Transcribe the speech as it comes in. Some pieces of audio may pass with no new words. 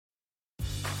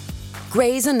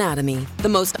Grey's Anatomy, the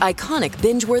most iconic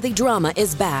binge-worthy drama,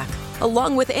 is back,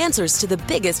 along with answers to the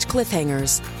biggest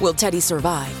cliffhangers. Will Teddy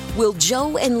survive? Will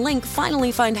Joe and Link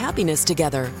finally find happiness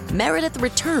together? Meredith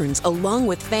returns along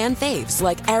with fan faves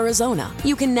like Arizona.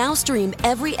 You can now stream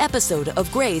every episode of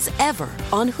Grey's ever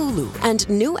on Hulu, and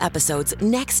new episodes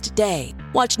next day.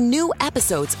 Watch new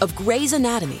episodes of Grey's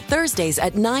Anatomy Thursdays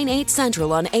at 9/8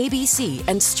 Central on ABC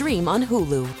and stream on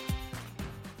Hulu.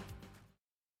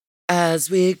 As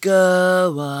we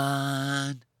go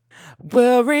on,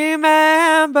 we'll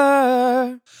remember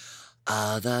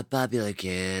all the popular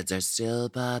kids are still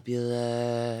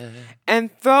popular. And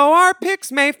though our picks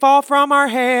may fall from our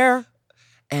hair,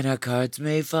 and our cards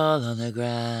may fall on the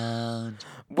ground,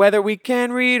 whether we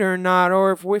can read or not,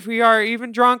 or if we are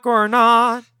even drunk or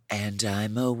not. And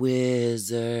I'm a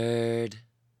wizard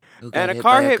who got And a hit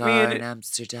car by hit a me car and in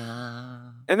Amsterdam.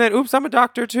 And then, oops, I'm a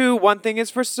doctor too. One thing is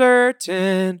for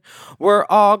certain, we're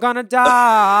all gonna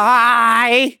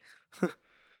die.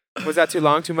 Was that too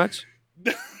long? Too much?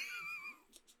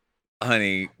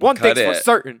 Honey, one cut thing's it. for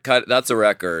certain. Cut. That's a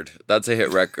record. That's a hit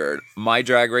record. My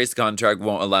Drag Race contract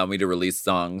won't allow me to release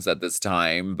songs at this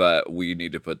time, but we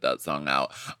need to put that song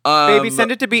out. Baby,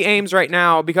 send it to B. Ames right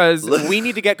now because we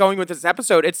need to get going with this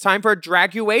episode. It's time for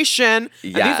Draguation.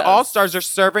 Yes. And these all-stars are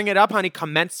serving it up, honey,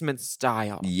 commencement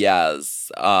style. Yes.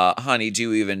 Honey, do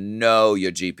you even know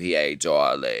your GPA,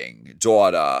 darling?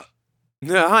 Daughter.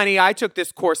 Honey, I took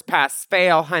this course pass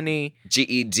fail, honey.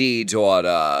 GED,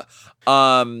 daughter.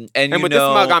 And with this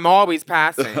mug, I'm always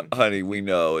passing. Honey, we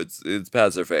know it's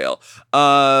pass or fail.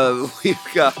 We've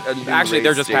got a new Actually,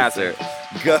 they're just chaser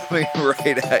coming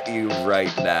right at you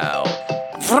right now.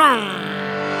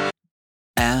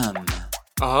 M.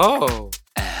 Oh.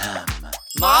 M.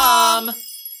 Mom!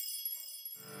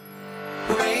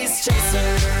 Race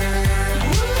chaser.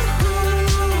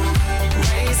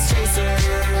 Race chaser.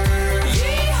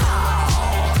 Yeehaw.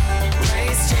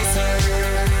 Race chaser.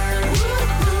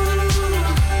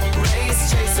 Race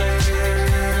chaser.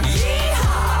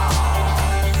 Yeehaw.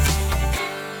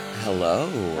 Hello.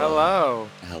 Hello.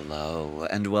 Hello,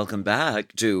 and welcome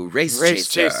back to Race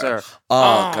Chaser.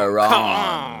 Au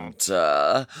Courant,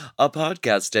 a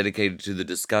podcast dedicated to the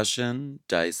discussion,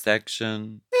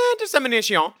 dissection, And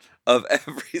dissemination of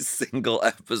every single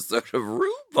episode of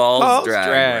RuPaul's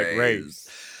Drag Race.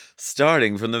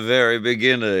 Starting from the very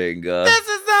beginning. This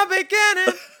is the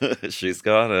beginning. She's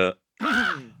got it.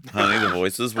 Honey, the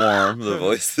voice is warm. The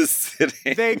voice is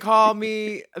sitting. They call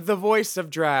me the voice of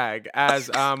drag, as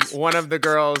one of the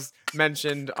girls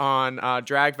mentioned on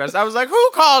Drag Fest. I was like,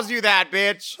 who calls you that,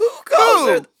 bitch? Who calls Who?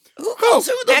 her? Who calls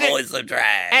who the And voice of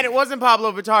drag? And it wasn't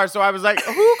Pablo Vittar, so I was like,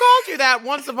 who called you that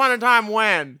once upon a time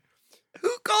when? Who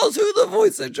calls who the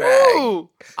voice of drag? Who?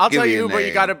 I'll Give tell me you, a but you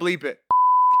name. gotta bleep it.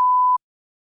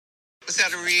 Was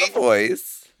that a read? The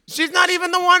voice. She's not even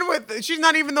the one with, she's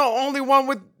not even the only one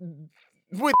with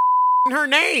her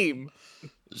name.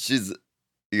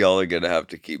 Y'all are gonna have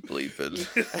to keep bleeping.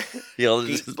 Y'all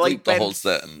just bleep the whole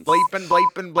sentence. Bleeping.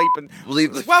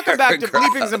 Bleep the Welcome back to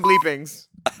paragraph. Bleepings and Bleepings.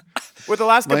 With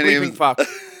Alaska My Bleeping name's- Fuck.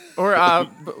 Or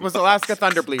was Alaska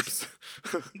Thunder Bleeps?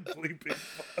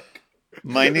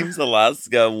 My name's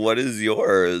Alaska. What is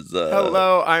yours?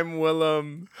 Hello, I'm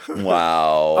Willem.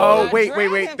 Wow. Oh, wait.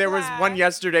 There was one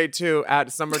yesterday, too,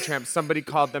 at Summer Tramp. Somebody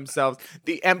called themselves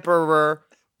the Emperor.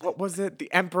 What was it?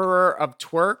 The Emperor of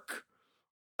Twerk?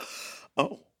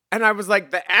 Oh. And I was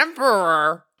like, the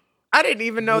Emperor? I didn't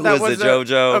even know that was it,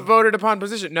 JoJo? a voted upon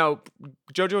position. No,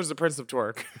 JoJo was the Prince of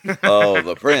Twerk. Oh,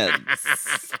 the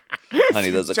prince. Honey,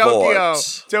 there's a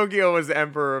court. Tokyo was the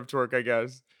Emperor of Twerk, I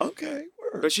guess. Okay,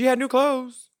 word. But she had new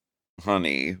clothes.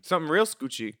 Honey. Something real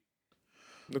scoochy.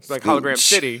 Looks like Scooch. Hologram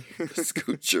City.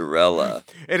 Scoocherella.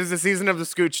 It is the season of the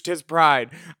scooch. 'Tis pride.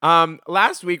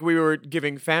 Last week we were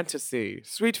giving fantasy,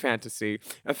 sweet fantasy,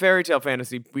 a fairy tale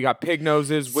fantasy. We got pig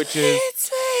noses, witches.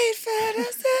 Sweet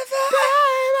fantasy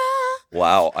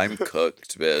Wow, I'm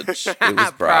cooked, bitch. It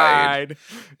was pride.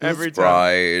 Every It was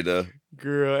time. pride.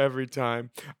 Girl, every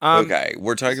time. Okay,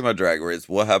 we're talking about Drag Race.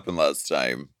 What happened last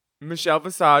time? Michelle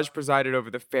Visage presided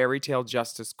over the Fairy Tale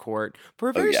Justice Court for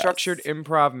a very yes. structured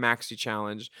improv maxi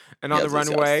challenge. And on Yes, the yes,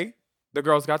 yes. runway, the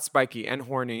girls got spiky and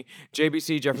horny.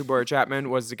 JBC, Jeffrey Boyer Chapman,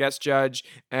 was the guest judge,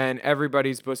 and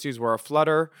everybody's pussies were a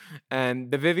flutter. And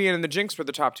the Vivian and the Jinx were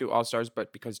the top two all-stars,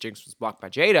 but because Jinx was blocked by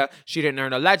Jada, she didn't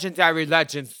earn a legendary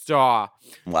legend star.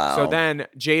 Wow. So then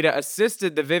Jada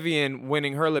assisted the Vivian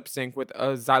winning her lip sync with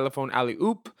a xylophone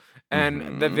alley-oop,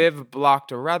 and the Viv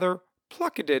blocked a rather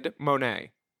plucketed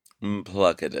Monet.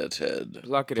 Plucketed.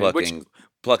 Plucketed,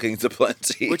 Plucking's a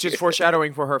plenty. which is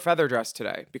foreshadowing for her feather dress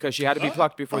today because she had to be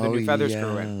plucked before the new feathers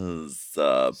grew in. Yes,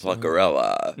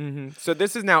 Pluckerella. So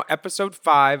this is now episode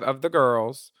 5 of The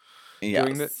Girls.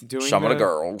 Yes. Some of the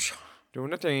girls.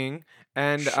 doing a thing,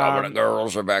 and Some of the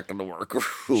girls are back in the workroom.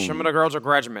 some of the girls are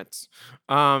graduates.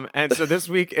 And so this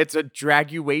week it's a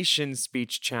draguation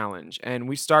speech challenge, and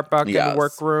we start back in the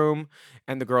workroom,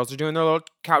 and the girls are doing their little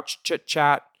couch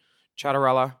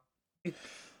chatterella.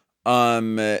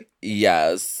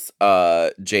 Yes.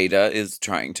 Jada is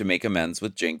trying to make amends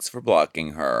with Jinx for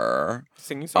blocking her.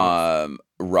 Singing songs.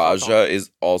 Raja is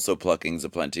also plucking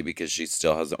Zaplenty because she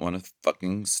still hasn't won a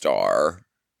fucking star.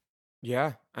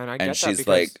 Yeah, and I get And that she's because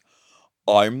like,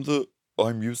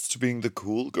 I'm used to being the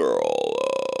cool girl.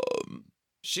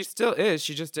 she still is.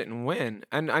 She just didn't win,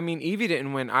 and I mean Evie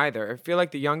didn't win either. I feel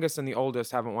like the youngest and the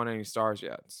oldest haven't won any stars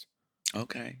yet.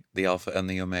 Okay. The Alpha and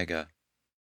the Omega.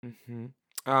 Mm-hmm.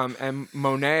 And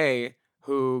Monet,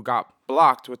 who got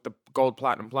blocked with the gold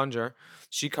platinum plunger,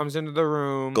 she comes into the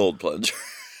room. Gold plunger.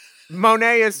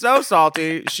 Monet is so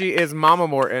salty. She is Mama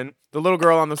Morton, the little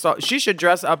girl on the salt. She should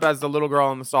dress up as the little girl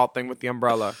on the salt thing with the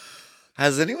umbrella.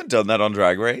 Has anyone done that on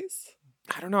Drag Race?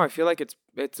 I don't know. I feel like it's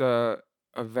a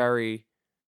very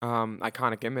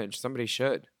iconic image. Somebody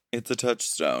should. It's a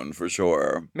touchstone for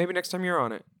sure. Maybe next time you're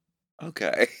on it,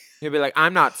 Okay. you'll be like,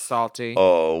 I'm not salty.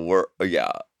 Oh,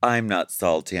 I'm not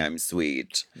salty, I'm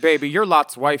sweet. Baby, you're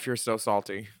Lot's wife. You're so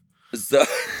salty. So,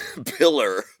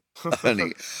 Pillar,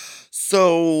 honey.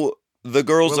 So, the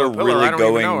girls Willow are Pillar, I really don't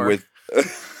even know going her. with...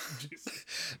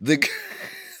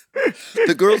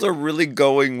 the girls are really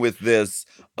going with this,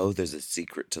 there's a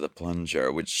secret to the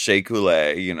plunger, which Shea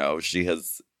Coulee, she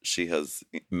has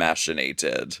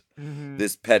machinated. Mm-hmm.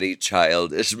 This petty,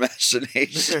 childish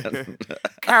machination.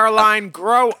 Caroline,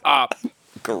 grow up.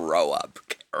 Grow up,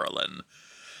 Carolyn.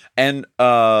 And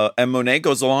Monet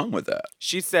goes along with it.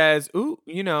 She says, ooh,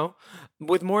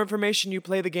 with more information, you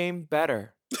play the game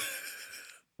better.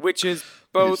 Which is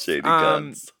both Shady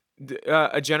guns.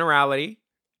 a generality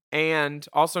and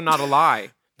also not a lie,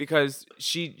 because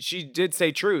she did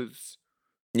say truths.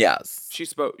 Yes. She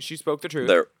spoke the truth.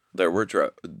 There were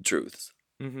truths.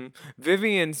 Mm-hmm.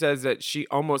 Vivian says that she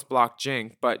almost blocked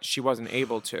Jink, but she wasn't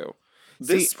able to.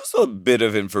 This was a bit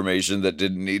of information that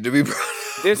didn't need to be brought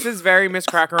up. This is very Miss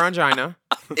Cracker Angina.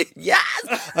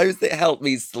 Yes! I was saying, help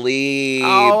me sleep.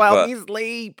 Oh, help me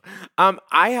sleep.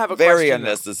 I have a very question,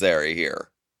 unnecessary here.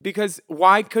 Because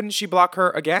why couldn't she block her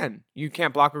again? You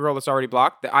can't block a girl that's already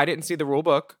blocked. I didn't see the rule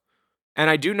book. And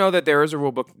I do know that there is a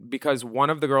rule book because one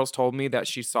of the girls told me that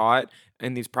she saw it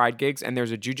in these Pride gigs, and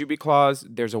there's a Jujubee clause,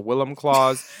 there's a Willem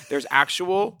clause, there's an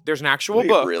actual Wait,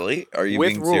 book. Really? Are you with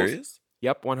being rules. serious?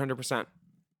 Yep, 100%.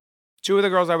 2 of the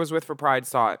girls I was with for Pride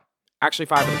saw it. Actually,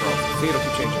 5 of the girls. See, it'll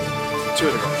keep changing. 2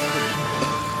 of the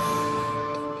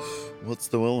girls. What's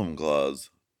the Willem clause?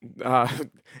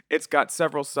 It's got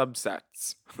several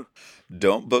subsets.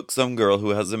 Don't book some girl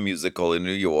who has a musical in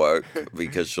New York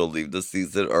because she'll leave the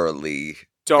season early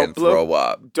and throw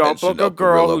up. Don't and book a Chanel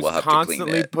girl Perilla who's will have to clean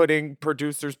constantly it. putting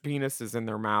producers' penises in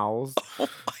their mouths. Oh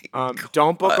my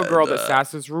Don't book a girl that God.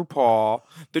 sasses RuPaul.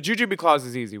 The Jujubee clause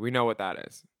is easy. We know what that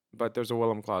is. But there's a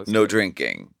Willem clause. No too.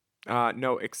 drinking.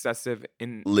 No excessive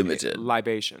Limited.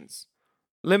 libations.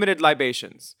 Limited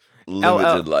libations.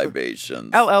 Limited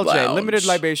libations. LLJ, Lounge. limited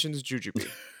libations, Jujubee.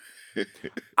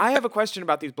 I have a question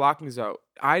about these blockings, though.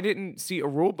 I didn't see a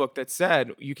rule book that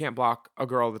said you can't block a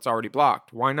girl that's already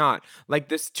blocked. Why not? Like,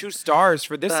 this 2 stars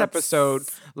for this episode.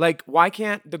 Like, why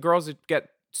can't the girls that get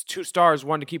 2 stars,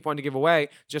 1 to keep, 1 to give away,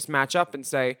 just match up and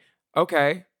say,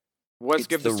 okay, let's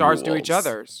give the stars to each rules.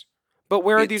 others? But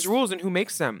where are these rules and who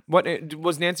makes them? What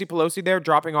was Nancy Pelosi there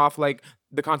dropping off like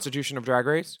the Constitution of Drag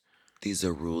Race? These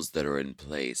are rules that are in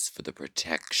place for the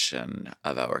protection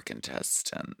of our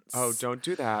contestants. Oh, don't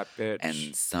do that, bitch.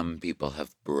 And some people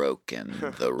have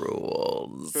broken the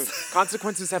rules.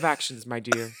 Consequences have actions, my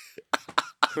dear.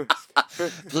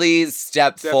 Please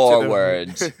step Step to forward.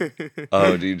 the-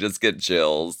 Oh, do you just get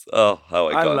chills? Oh, how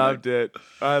iconic.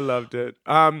 I loved it.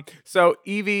 So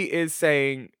Evie is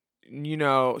saying,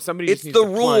 somebody just It's needs the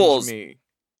to plunge rules. me.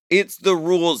 It's the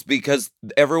rules because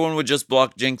everyone would just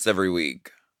block Jinx every week.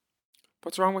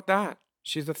 What's wrong with that?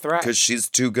 She's a threat. Because she's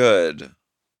too good.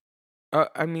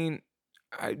 I mean,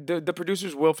 the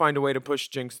producers will find a way to push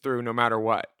Jinx through no matter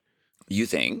what. You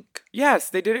think? Yes,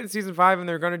 they did it in season 5 and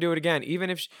they're going to do it again. Even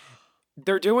if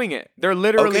they're doing it. They're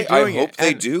literally Okay, doing it. I hope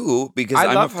they And do because I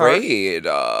I'm love her. afraid.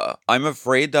 I'm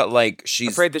afraid that she's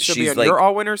afraid this should be she's on like, your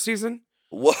all-winner season?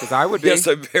 What? 'Cause I would be. Yes,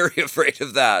 I'm very afraid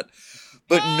of that.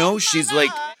 But no, she's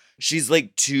like she's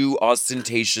like too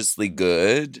ostentatiously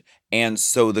good, and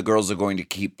so the girls are going to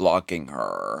keep blocking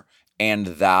her, and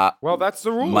that Well, that's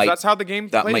the rules. might That's how the game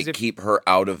that plays. might keep her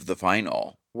out of the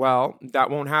final. Well, that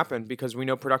won't happen because we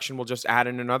know production will just add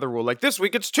in another rule. Like this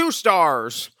week, it's 2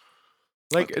 stars.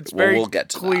 Like Okay, it's well, very we'll get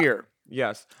to that. clear.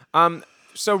 Yes.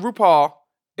 So RuPaul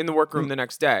in the workroom the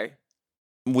next day.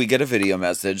 We get a video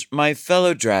message. My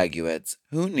fellow Draguettes,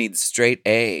 who needs straight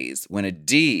A's when a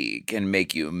D can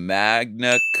make you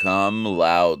magna cum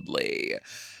loudly?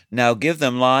 Now give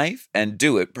them life and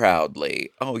do it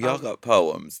proudly. Oh, y'all got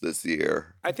poems this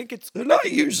year. I think it's They're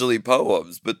not usually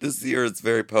poems, but this year it's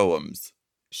very poems.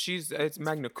 it's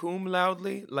magna cum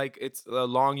loudly, like it's a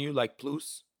long U, like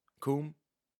plus cum.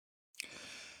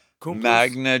 Cum plus?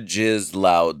 Magna jizz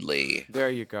loudly. There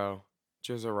you go,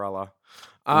 Jizzarella.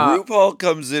 RuPaul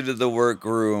comes into the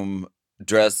workroom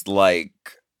dressed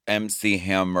like MC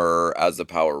Hammer as a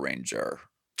Power Ranger.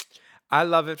 I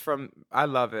love it.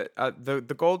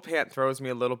 The gold pant throws me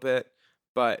a little bit,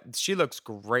 but she looks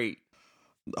great.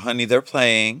 Honey, they're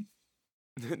playing.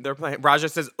 They're playing. Raja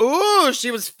says, "Ooh,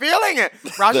 she was feeling it."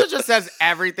 Raja just says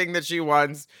everything that she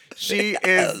wants. She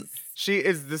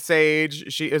is the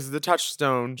sage. She is the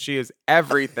touchstone. She is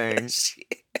everything. She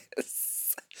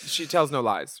is. She tells no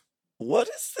lies. What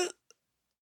is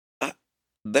it?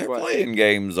 They're What? playing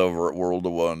games over at World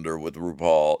of Wonder with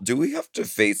RuPaul. Do we have to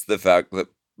face the fact that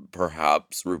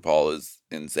perhaps RuPaul is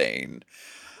insane?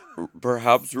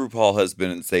 Perhaps RuPaul has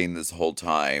been insane this whole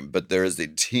time, but there is a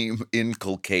team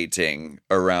inculcating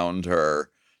around her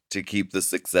to keep the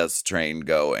success train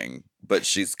going, but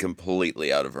she's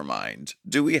completely out of her mind.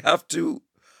 Do we have to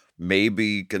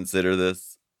maybe consider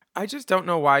this? I just don't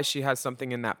know why she has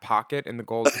something in that pocket in the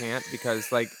gold pant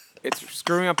because, like, it's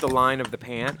screwing up the line of the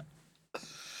pant.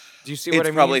 Do you see what I mean?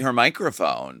 It's probably her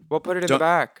microphone. Well, put it in the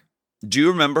back. Do you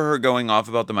remember her going off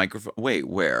about the microphone? Wait,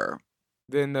 where?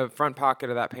 In the front pocket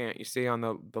of that pant, you see on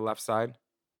the left side.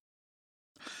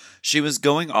 She was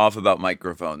going off about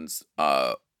microphones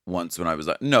once when I was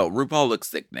like, no, RuPaul looks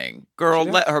sickening. Girl, She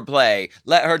does. let her play.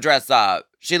 Let her dress up.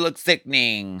 She looks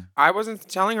sickening. I wasn't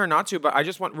telling her not to, but I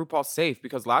just want RuPaul safe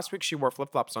because last week she wore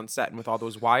flip-flops on set and with all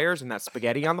those wires and that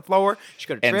spaghetti on the floor, she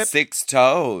could have And tripped. 6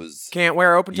 toes. Can't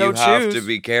wear open-toed You have shoes. to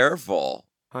be careful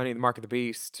Honey, the mark of the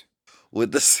beast.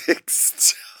 with the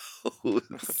 6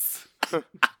 toes.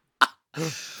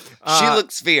 She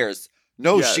looks fierce.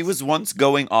 No, yes. she was once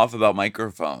going off about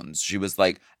microphones. She was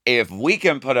like, if we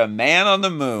can put a man on the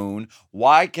moon,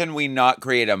 why can we not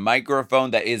create a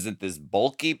microphone that isn't this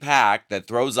bulky pack that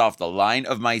throws off the line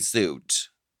of my suit?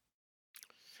 I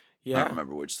Yeah. don't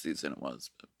remember which season it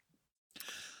was. But...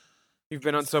 You've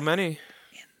been on so many.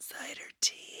 Insider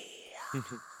tea.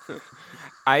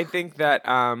 I think that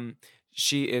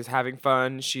she is having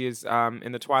fun. She is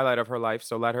in the twilight of her life,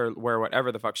 so let her wear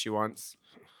whatever the fuck she wants.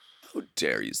 How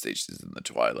dare you say she's in the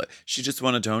twilight? She just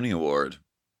won a Tony Award.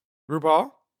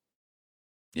 RuPaul?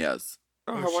 Yes.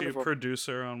 Oh, how Was she a wonderful.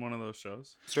 producer on one of those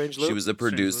shows? Strange Loop? She was a Strange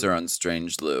producer Loop. on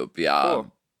Strange Loop. Yeah.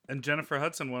 Cool. And Jennifer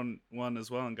Hudson won as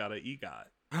well and got an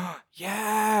EGOT.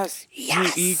 Yes.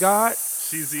 Yes. New EGOT?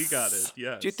 She's EGOTed,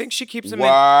 yes. Do you think she keeps them in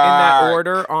that Work.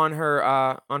 order on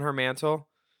her mantle?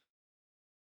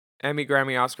 Emmy,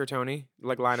 Grammy, Oscar, Tony?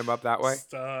 Like line them up that way?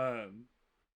 Stun.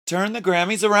 Turn the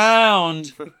Grammys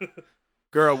around.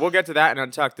 Girl, we'll get to that in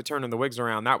Untucked, the turn of the wigs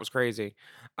around. That was crazy.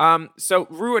 So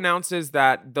Rue announces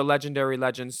that the Legendary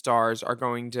Legend stars are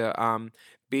going to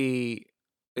be...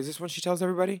 Is this when she tells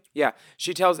everybody? Yeah.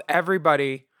 She tells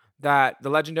everybody that the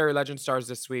Legendary Legend stars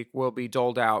this week will be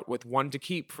doled out with 1 to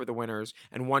keep for the winners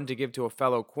and 1 to give to a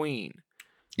fellow queen.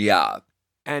 Yeah.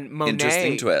 And Monet...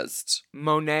 Interesting twist.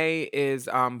 Monet is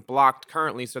blocked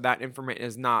currently, so that information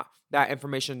is not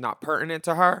pertinent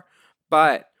to her.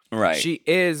 But Right. she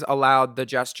is allowed the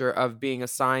gesture of being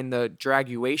assigned the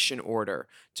Draguation order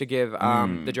to give the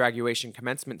Draguation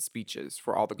commencement speeches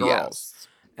for all the girls. Yes.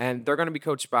 And they're going to be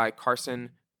coached by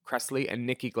Carson Kressley and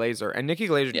Nikki Glazer. And Nikki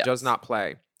Glazer Yes. does not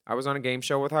play. I was on a game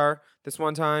show with her this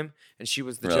one time, and she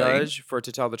was the Really? judge for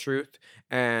To Tell the Truth.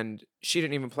 And she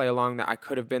didn't even play along that I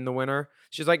could have been the winner.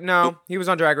 She's like, no, he was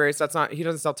on Drag Race. He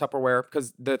doesn't sell Tupperware.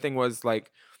 Because the thing was,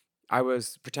 like, I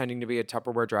was pretending to be a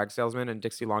Tupperware drag salesman, and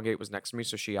Dixie Longate was next to me,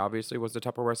 so she obviously was the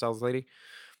Tupperware sales lady.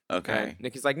 Okay. And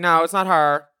Nikki's like, no, it's not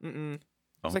her. I was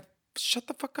Oh. like, shut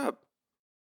the fuck up.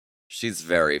 She's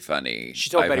very funny. She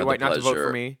told I've Betty had the White not to vote for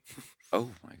pleasure- me.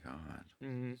 Oh my god.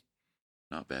 Mhm.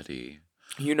 Not Betty.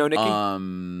 You know Nikki?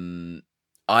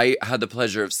 I had the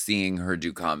pleasure of seeing her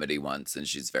do comedy once, and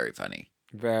she's very funny.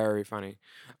 Very funny.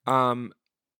 RuPaul,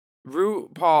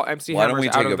 MC Why don't Hammer's we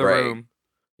out take of a the break? room.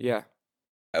 Yeah.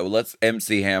 Well, let's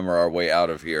MC Hammer our way out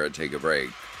of here and take a break.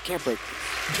 Can't break.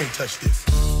 You can't touch this.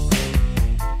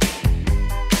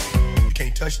 You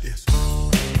can't touch this.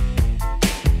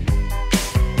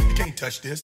 You can't touch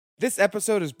this. This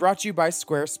episode is brought to you by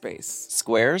Squarespace.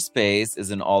 Squarespace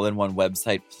is an all-in-one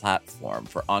website platform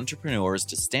for entrepreneurs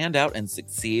to stand out and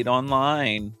succeed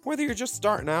online. Whether you're just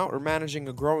starting out or managing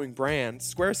a growing brand,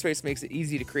 Squarespace makes it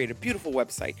easy to create a beautiful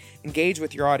website, engage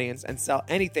with your audience, and sell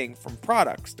anything from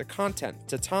products to content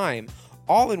to time,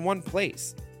 all in one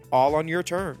place, all on your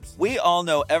terms. We all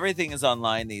know everything is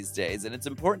online these days, and it's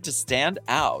important to stand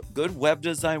out. Good web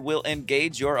design will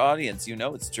engage your audience. You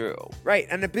know it's true. Right,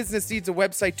 and a business needs a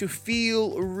website to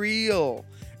feel real.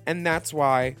 And that's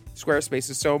why Squarespace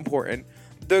is so important.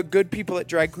 The good people at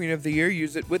Drag Queen of the Year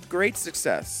use it with great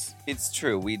success. It's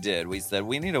true, we did. We said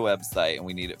we need a website and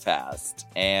we need it fast.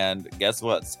 And guess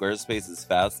what? Squarespace is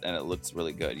fast and it looks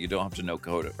really good. You don't have to know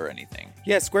code or anything.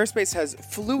 Yeah, Squarespace has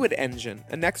Fluid Engine,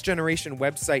 a next-generation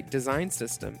website design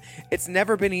system. It's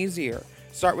never been easier.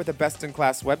 Start with a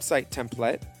best-in-class website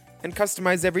template and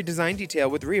customize every design detail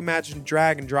with reimagined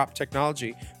drag-and-drop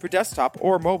technology for desktop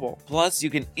or mobile. Plus,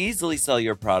 you can easily sell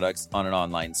your products on an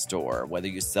online store. Whether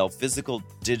you sell physical,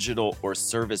 digital, or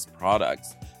service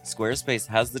products, Squarespace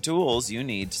has the tools you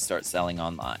need to start selling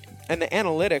online. And the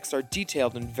analytics are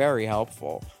detailed and very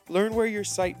helpful. Learn where your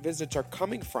site visits are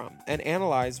coming from and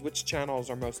analyze which channels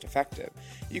are most effective.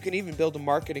 You can even build a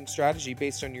marketing strategy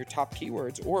based on your top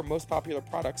keywords or most popular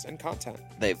products and content.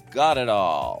 They've got it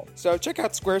all. So check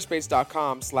out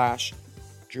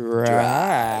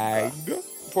squarespace.com/drag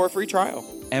for a free trial.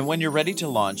 And when you're ready to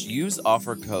launch, use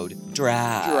offer code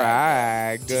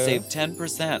DRAG to save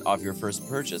 10% off your first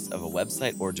purchase of a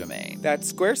website or domain.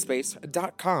 That's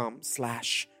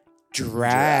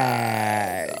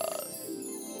squarespace.com/drag.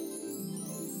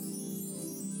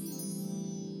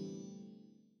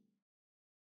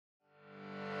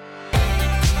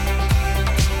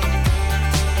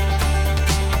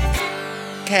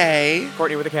 K.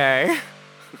 Courtney with a K.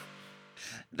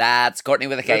 That's Courtney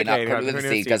with a K, With a not K, Courtney not with a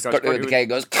Courtney C, because Courtney with a K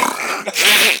goes...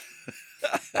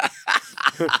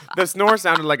 The snore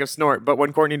sounded like a snort, but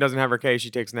when Courtney doesn't have her K, she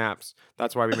takes naps.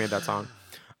 That's why we made that song.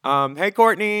 Hey,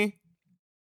 Courtney.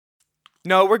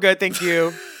 No, we're good. Thank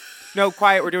you. No,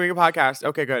 quiet. We're doing a podcast.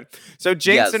 Okay, good. So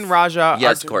Jinx and Raja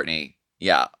Yes, are... Courtney.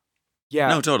 Yeah. Yeah.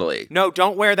 No, totally. No,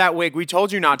 don't wear that wig. We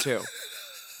told you not to.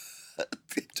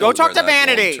 Don't talk wear to that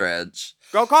Vanity. gold trench.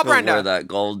 Go call Don't wear Brenda. that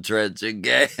gold trench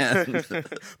again.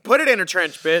 Put it in a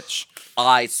trench, bitch.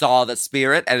 I saw the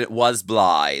spirit and it was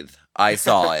Blythe. I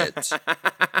saw it.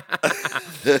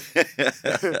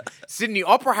 Sydney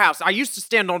Opera House. I used to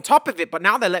stand on top of it, but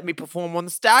now they let me perform on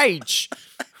the stage.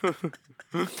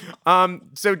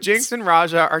 So Jinx and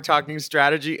Raja are talking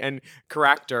strategy and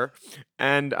character,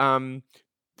 and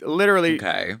literally,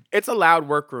 Okay. it's a loud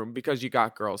workroom because you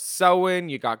got girls sewing,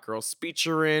 you got girls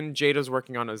speechering. Jada's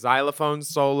working on a xylophone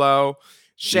solo.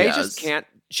 Shay just can't.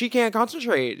 She can't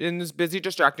concentrate in this busy,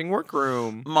 distracting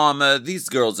workroom. Mama, these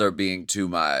girls are being too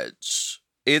much.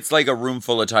 It's like a room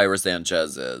full of Tyra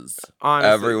Sanchez's.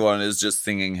 Honestly. Everyone is just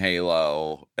singing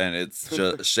Halo, and it's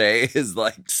just Shay is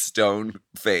like stone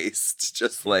faced,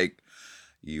 just like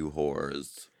you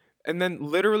whores. And then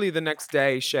literally the next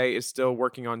day, Shay is still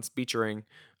working on speechering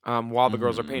while the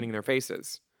girls are painting their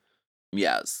faces.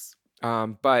 Yes.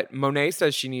 But Monet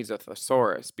says she needs a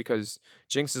thesaurus because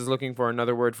Jinx is looking for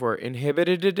another word for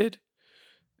inhibited.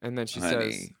 And then she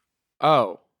says,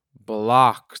 oh,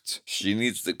 blocked. She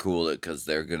needs to cool it because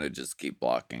they're gonna just keep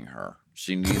blocking her.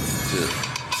 She needs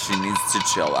to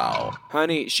chill out.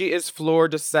 Honey, she is fleur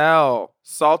de sel,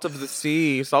 salt of the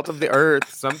sea, salt of the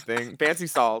earth, something. Fancy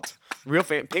salt. Real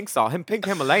pink salt. Pink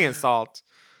Himalayan salt.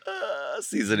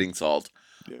 Seasoning salt.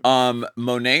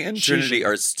 Monet and Trinity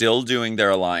are still doing their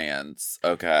alliance.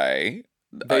 Okay.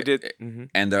 They did. Mm-hmm.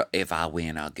 And they're, if I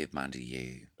win, I'll give mine to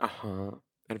you. Uh-huh.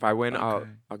 And if I win,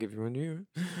 Okay. I'll give you one to you.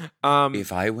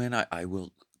 If I win, I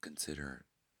will consider,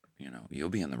 you'll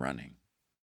be in the running.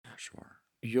 For sure.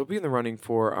 You'll be in the running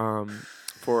for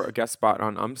a guest spot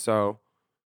on UMSO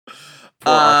for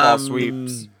our fall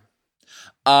sweeps.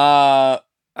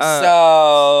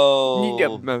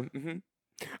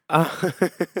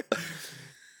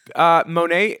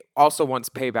 Monet also wants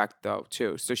payback though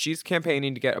too, so she's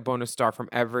campaigning to get a bonus star from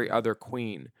every other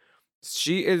queen.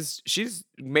 She's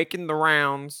making the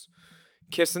rounds,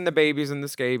 kissing the babies and the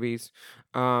scabies,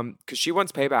 because she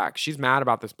wants payback. She's mad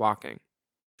about this blocking.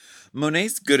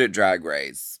 Monet's good at Drag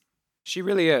Race. She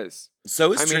really is.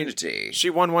 So is Trinity. She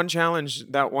won one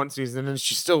challenge that one season and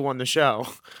she still won the show.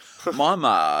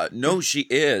 Mama, no, she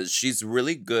is. She's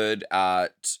really good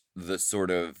at the sort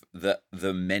of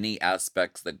the many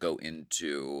aspects that go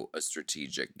into a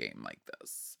strategic game like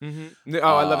this. Mm-hmm.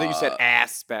 Oh, I love that you said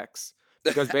aspects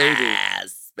because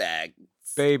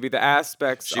Aspects. baby, the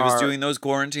aspects She was are doing those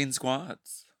quarantine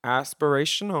squats.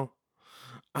 aspirational.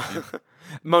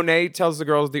 Monet tells the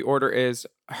girls the order is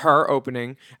her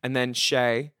opening, and then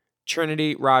Shay,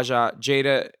 Trinity, Raja,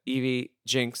 Jada, Evie,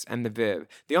 Jinx, and the Viv.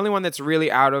 The only one that's really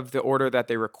out of the order that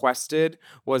they requested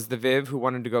was the Viv, who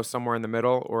wanted to go somewhere in the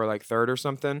middle or like third or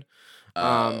something.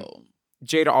 Oh.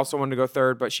 Jada also wanted to go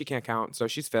third, but she can't count, so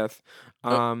she's fifth.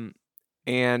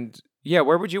 And yeah,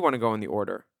 where would you want to go in the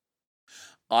order?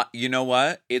 You know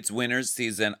what? It's winter's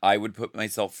season. I would put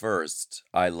myself first.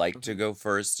 I like to go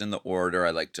first in the order.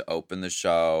 I like to open the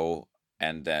show.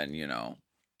 And then,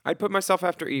 I'd put myself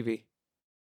after Evie.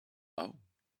 Oh.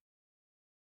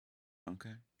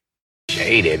 Okay.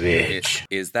 Shady bitch.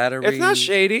 Is that a read? It's not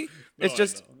shady. No, It's I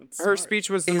just know. It's her smart. speech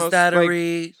was the Is most that a like,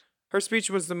 read? her speech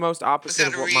was the most opposite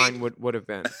of that a what read? mine would have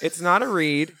been. It's not a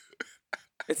read.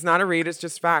 It's not a read. It's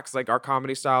just facts. Like our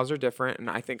comedy styles are different, and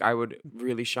I think I would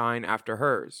really shine after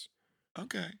hers,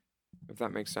 Okay. if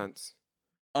that makes sense.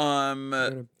 I'm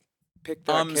gonna pick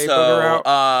that cape So,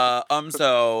 out.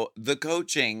 so the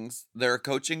coachings, there are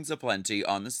coachings aplenty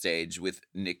on the stage with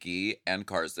Nikki and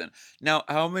Carson. Now,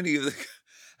 how many of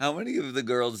the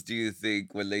girls do you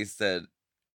think when they said,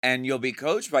 and you'll be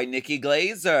coached by Nikki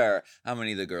Glazer? How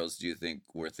many of the girls do you think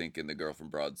were thinking the girl from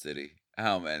Broad City?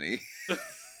 How many?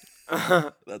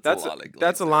 That's a lot of Glazer.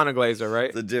 That's Alana Glazer, right?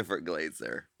 It's a different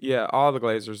Glazer. Yeah, all the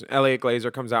Glazers. Elliot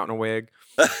Glazer comes out in a wig.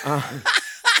 That's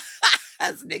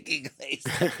Nikki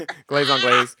Glazer. Glaze on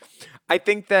glaze. I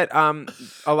think that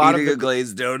a lot Eating of a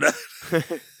glazed donut.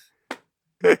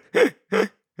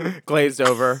 glazed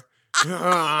over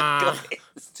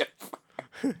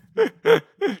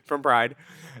from Pride.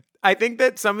 I think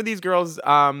that some of these girls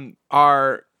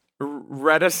are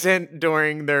reticent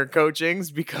during their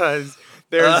coachings because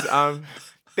there's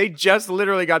they just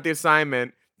literally got the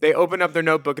assignment. They open up their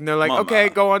notebook and they're like, Mama. okay,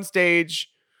 go on stage.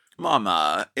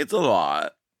 Mama, it's a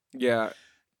lot. Yeah.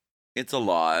 It's a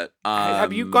lot.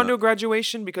 Have you gone to a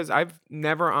graduation? Because I've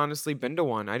never honestly been to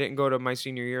one. I didn't go to my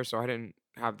senior year, so I didn't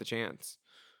have the chance.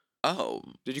 Oh.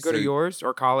 Did you go to so yours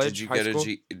or college? Did you high get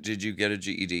school? Did you get a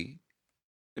GED?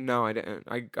 No, I didn't.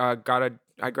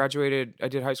 I graduated. I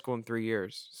did high school in 3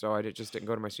 years, so I just didn't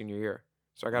go to my senior year.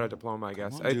 So I got a diploma, I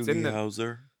guess. It's in the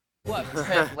Hauser. What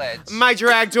privilege. my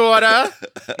drag daughter.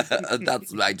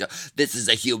 That's my job. This is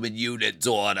a human unit,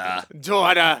 daughter.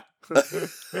 Daughter.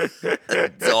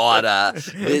 Daughter.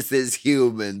 This is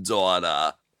human,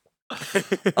 daughter.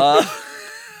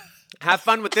 Have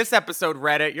fun with this episode,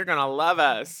 Reddit. You're gonna love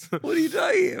us. What are you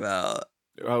talking about?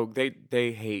 Oh,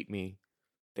 they hate me.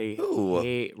 They Who?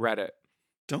 hate Reddit.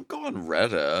 Don't go on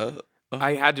Reddit.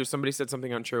 I had to. Somebody said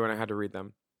something untrue, and I had to read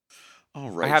them. All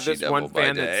right, I have She this Devil one by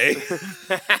fan day.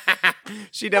 that's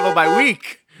She Devil by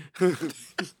week.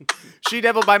 She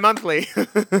Devil by monthly.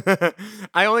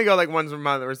 I only go like once a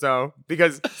month or so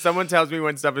because someone tells me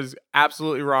when stuff is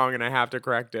absolutely wrong and I have to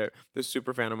correct it. This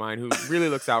super fan of mine who really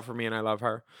looks out for me and I love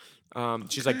her.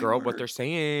 She's like, girl, what they're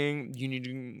saying, you need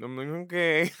to. I'm like,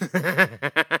 okay.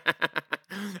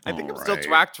 I think I'm still Alright.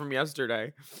 twacked from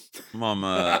yesterday.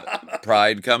 Mama,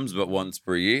 Pride comes but once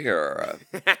per year.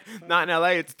 Not in LA,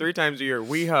 it's 3 times a year.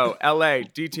 WeHo, LA,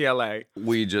 DTLA.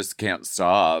 We just can't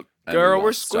stop. and we Girl, won't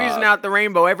we're squeezing stop. out the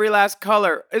rainbow, every last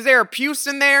color. Is there a puce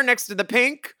in there next to the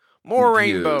pink? More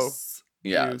rainbow. Puce.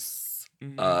 Yes.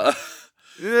 Mhm. Uh,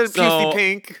 Is it a so- pucey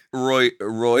pink? Roy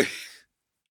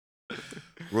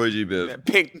G. Viv.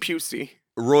 Pink pucey.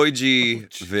 Roy G.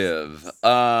 Viv.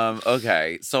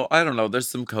 Okay. So I don't know. There's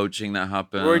some coaching that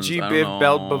happens. Roy G. I Biv don't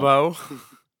Bell know. Bavo.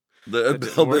 The That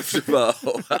Bill didn't Biv DeVoe.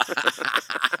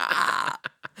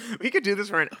 We could do this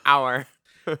for an hour.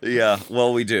 Yeah.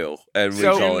 Well, we do, and we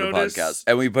So- call Did it you a notice- podcast,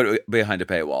 and we put it behind a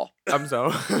paywall. I'm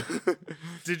so.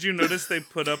 Did you notice they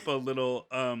put up a little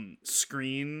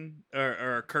screen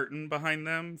or a curtain behind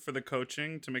them for the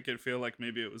coaching to make it feel like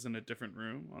maybe it was in a different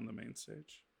room on the main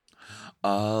stage?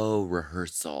 Oh,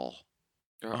 rehearsal.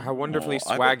 How wonderfully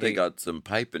Oh, I bet they swaggy. got some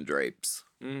pipe and drapes.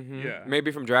 Mhm. Yeah.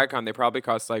 Maybe from DragCon, they probably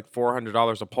cost like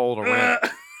 $400 a pole to rent.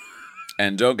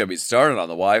 And don't get me started on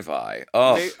the Wi-Fi.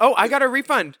 Oh, Oh, I got a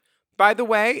refund. By the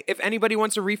way, if anybody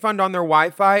wants a refund on their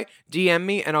Wi-Fi, DM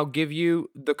me and I'll give you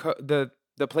the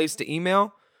place to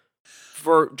email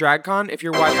for DragCon. If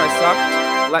your Wi-Fi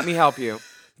sucked, let me help you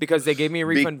because they gave me a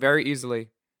refund very easily.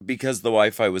 because the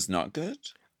Wi-Fi was not good.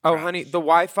 Oh, honey, the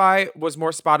Wi-Fi was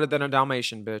more spotted than a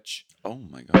Dalmatian, bitch. Oh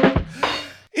my god.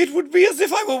 It would be as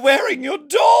if I were wearing your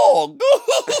dog.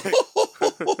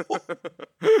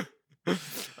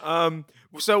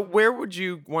 So where would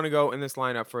you want to go in this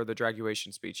lineup for the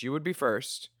Draguation speech? You would be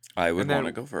first. I would And then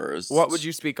want to go first. What would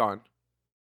you speak on?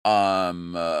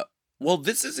 Well,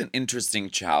 this is an interesting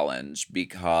challenge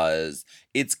because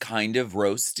it's kind of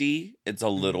roasty. It's a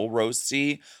little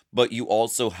roasty, but you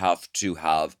also have to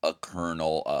have a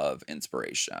kernel of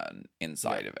inspiration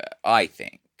inside of it, I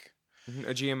think.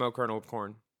 A GMO kernel of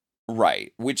corn.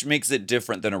 Right, which makes it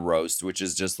different than a roast, which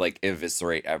is just like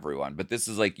eviscerate everyone. But this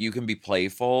is like you can be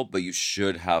playful, but you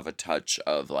should have a touch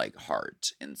of like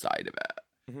heart inside of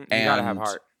it. You gotta have And-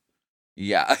 heart.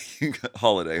 Yeah,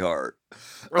 holiday heart.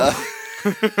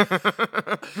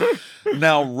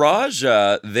 Now,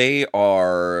 Raja,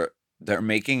 they're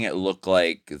making it look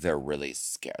like they're really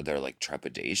scared. They're like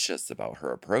trepidatious about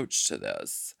her approach to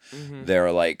this. Mhm.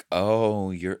 They're like,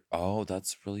 oh,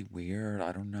 that's really weird.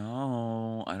 I don't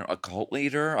know. A cult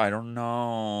leader? I don't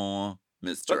know.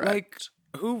 Misdirect.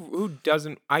 But like, who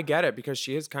doesn't? I get it because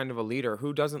she is kind of a leader.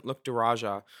 Who doesn't look to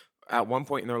Raja at one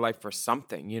point in their life for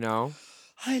something? You know,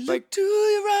 I look like- to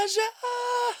you, Raja.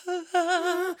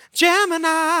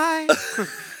 Gemini,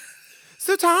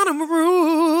 Sultana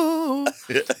Maru.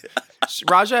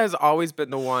 Raja has always been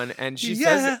the one, and she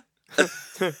says.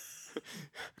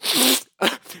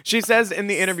 She says in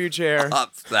the interview chair.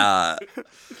 Stop that.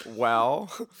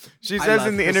 Well, she says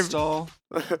in the interview.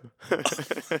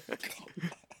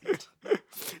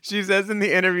 She says in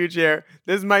the interview chair,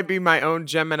 "This might be my own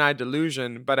Gemini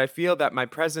delusion, but I feel that my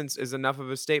presence is enough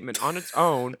of a statement on its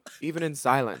own, even in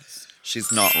silence."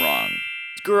 She's not wrong.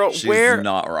 Girl, She's where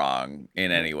not wrong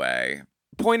in any way.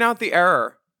 point out the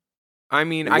error? I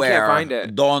mean, I can't find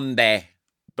it. Donde?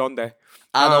 Donde?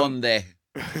 Adonde?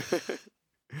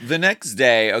 The next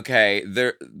day, okay,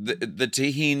 the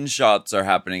tahine shots are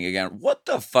happening again. What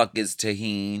the fuck is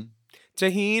tahine?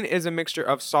 Tahine is a mixture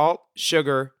of salt,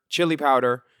 sugar, chili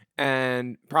powder,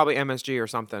 and probably MSG or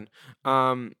something.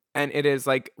 And it is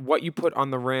like what you put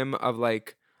on the rim of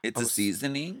like. It's a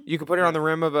seasoning? You can put it on the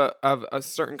rim of a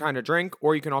certain kind of drink,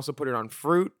 or you can also put it on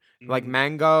fruit, like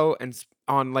mango, and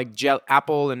on like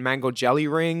apple and mango jelly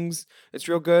rings. It's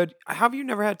real good. How have you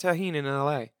never had tahine in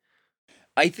LA?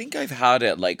 I think I've had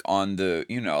it like on the,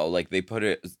 like they put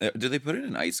it, do they put it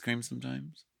in ice cream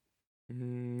sometimes?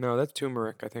 No, that's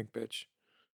turmeric, I think, bitch.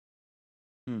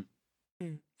 Hmm.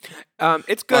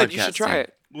 It's good. You should try Podcasting.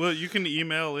 it. Well, you can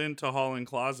email into Hall and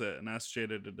Closet and ask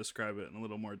Jada to describe it in a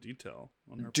little more detail.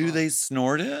 On her Do pod. they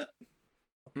snort it?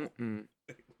 Mm-mm.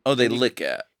 Oh, they lick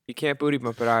it. You can't booty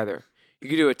bump it either. You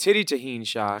can do a titty tahine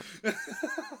shot,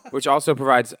 which also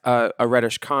provides a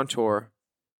reddish contour.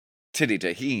 Titty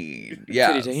tahine.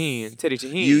 Yeah. Titty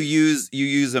tahine. You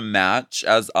use a match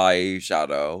as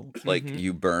eyeshadow. Like Mhm.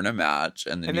 you burn a match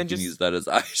and then And you then can just use that as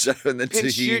eyeshadow, and then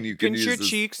pinch tahine you can pinch use your as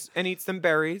cheeks and eat some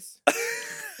berries.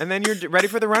 And then you're ready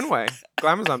for the runway.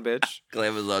 Glamazon, bitch.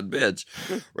 Glamazon bitch.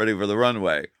 Ready for the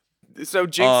runway. So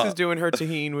Jinx is doing her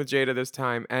tahine with Jada this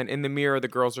time, and in the mirror, the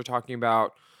girls are talking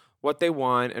about what they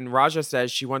want, and Raja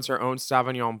says she wants her own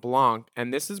Sauvignon Blanc,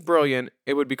 and this is brilliant.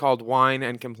 It would be called Wine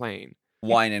and Complain.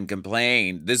 Whine and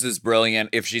complain. This is brilliant.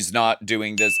 If she's not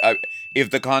doing this, if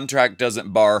the contract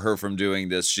doesn't bar her from doing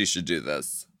this, she should do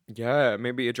this. Yeah,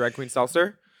 maybe a drag queen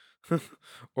seltzer,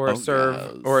 or a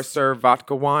Oh, serve yes.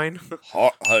 vodka wine.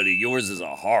 Honey, yours is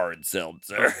a hard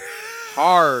seltzer.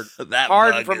 Hard, That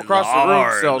hard mug from is across the room,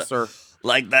 hard. seltzer.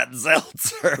 Like that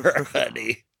seltzer,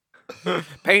 honey.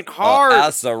 Paint hard.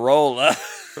 Acerola.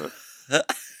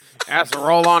 Ass to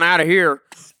roll on out of here.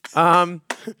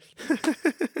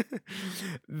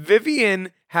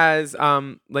 Vivian has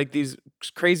like these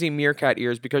crazy meerkat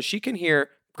ears because she can hear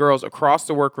girls across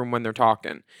the workroom when they're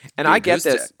talking. And I get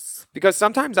this Acoustics. because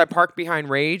sometimes I park behind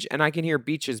Rage and I can hear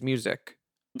Beach's music.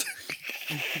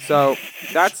 So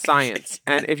that's science.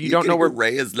 And if you don't can know where hear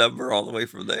Ray's number all the way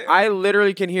from there. I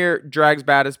literally can hear Drag's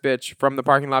Baddest Bitch from the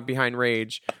parking lot behind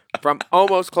Rage, from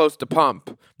almost close to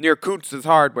Pump, near Kuntz's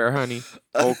Hardware, honey.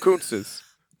 Old Kuntz's.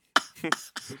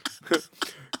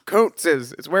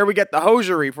 Kuntz's. It's where we get the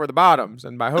hosiery for the bottoms.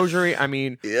 And by hosiery, I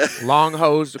mean Yeah. long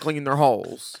hose to clean their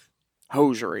holes.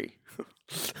 Hosiery.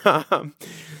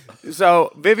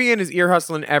 So Vivian is ear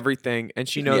hustling everything, and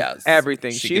she knows Yes.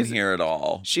 everything. She can hear it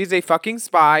all. She's a fucking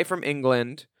spy from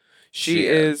England. She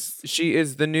is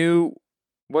the new,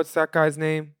 what's that guy's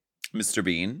name? Mr.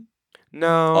 Bean. No,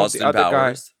 Austin the other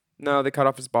Powers. guy. No, they cut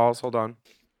off his balls. Hold on.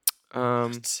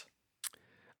 Turing,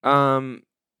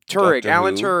 Doctor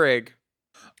Alan Who? Turing.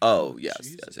 Oh, yes,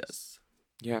 Jesus. yes.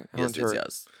 Yeah, Alan Yes, yes, Turing.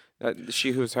 yes.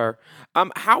 She who's her.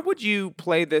 How would you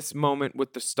play this moment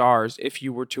with the stars if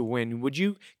you were to win? Would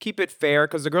you keep it fair?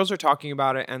 Because the girls are talking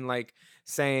about it and like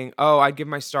saying, "Oh, I'd give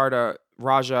my star to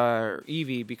Raja or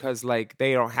Evie because like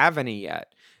they don't have any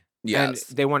yet." Yes,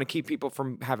 And they want to keep people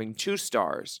from having 2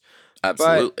 stars.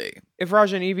 absolutely. If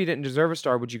Raja and Evie didn't deserve a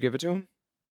star, would you give it to him?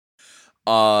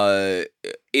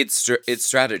 It's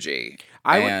strategy.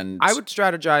 I and would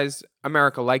strategize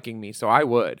America liking me, so I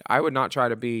would not try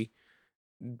to be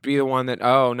the one that,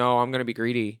 oh no, I'm gonna be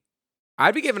greedy.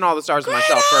 I'd be giving all the stars to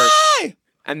myself first,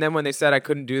 and then when they said I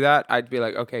couldn't do that, I'd be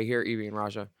like, okay, here, Evie and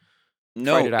Raja.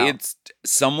 No, Fight it out. it's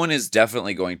someone is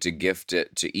definitely going to gift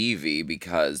it to Evie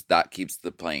because that keeps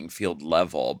the playing field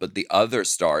level. But the other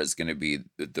star is going to be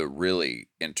the really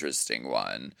interesting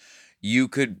one. You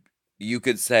could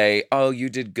say, "Oh, you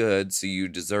did good, so you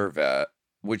deserve it,"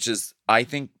 which is, I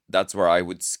think that's where I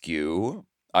would skew.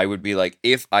 I would be like,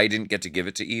 if I didn't get to give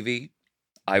it to Evie,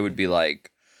 I would be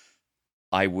like,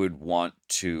 I would want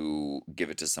to give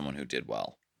it to someone who did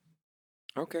well.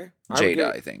 Okay,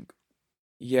 Jada, I think.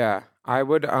 Yeah, I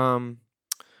would.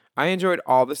 I enjoyed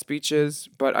all the speeches,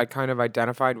 but I kind of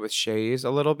identified with Shay's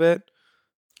a little bit.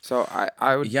 So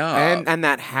I would. Yeah. And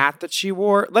that hat that she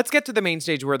wore. Let's get to the main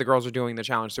stage where the girls are doing the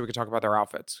challenge, so we can talk about their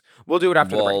outfits. We'll do it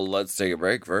after the break. Well, let's take a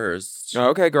break first.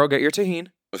 Okay, girl, get your tahini.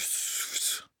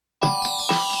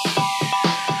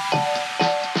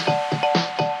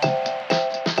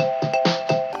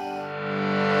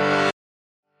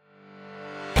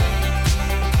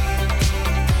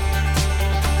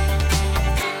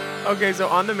 Okay, so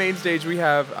on the main stage we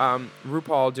have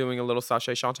RuPaul doing a little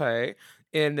sachet chanté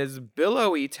in this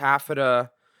billowy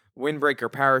taffeta windbreaker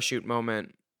parachute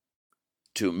moment.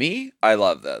 To me, I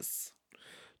love this.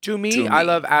 To me, To I me.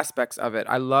 love aspects of it.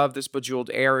 I love this bejeweled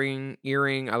earring.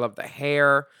 I love the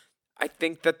hair. I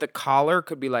think that the collar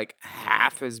could be like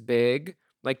half as big,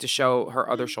 like to show her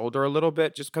other shoulder a little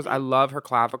bit, just because I love her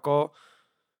clavicle.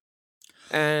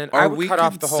 And I Are would we cut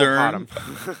off the whole concerned-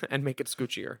 bottom and make it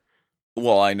scoochier.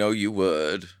 Well, I know you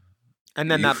would. And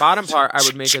then You- that bottom part I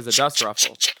would make as a dust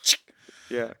ruffle.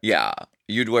 Yeah. Yeah,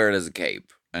 you'd wear it as a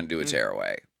cape and do a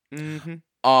tearaway.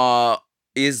 Mm-hmm.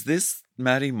 Is this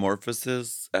Maddie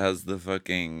Morphosis as the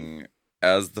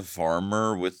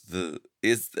farmer with the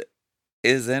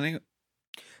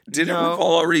didn't No. RuPaul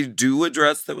already do a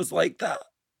dress that was like that?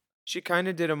 She kind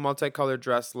of did a multicolored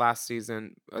dress last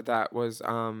season that was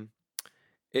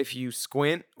if you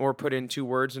squint or put in 2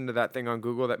 words into that thing on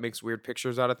Google that makes weird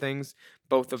pictures out of things,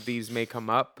 both of these may come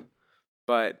up.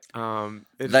 But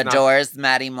it's The not, doors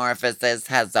Maddie Morphosis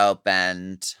has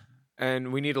opened.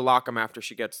 and we need to lock them after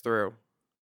she gets through.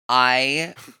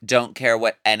 I don't care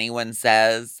what anyone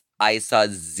says. I saw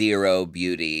zero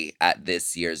beauty at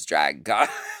this year's Drag Con.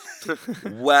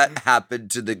 What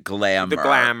happened to the glamour? The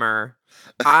glamour.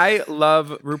 I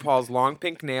love RuPaul's long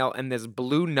pink nail and this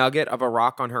blue nugget of a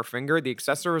rock on her finger. The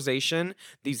accessorization,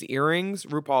 these earrings.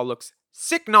 RuPaul looks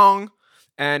sick-nong.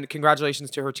 And congratulations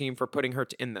to her team for putting her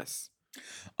in this.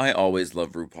 I always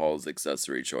love RuPaul's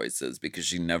accessory choices because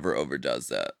she never overdoes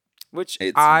it. Which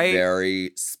It's I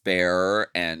very spare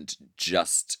and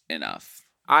just enough.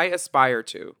 aspire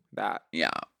to that. Yeah.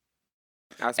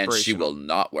 Aspirational. And she will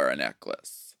not wear a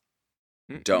necklace.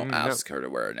 Don't no. ask her to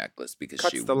wear a necklace because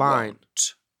Cuts she the line.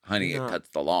 won't. Honey, No. it cuts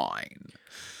the line.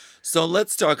 So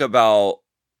let's talk about,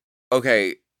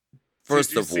 okay,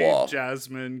 first Did you of see all,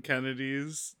 Jasmine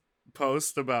Kennedy's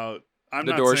post about I'm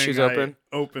The not door saying she's I open?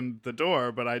 opened the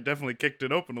door, but I definitely kicked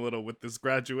it open a little with this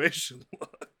graduation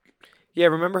look. Yeah,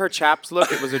 remember her chaps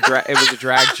look? It was a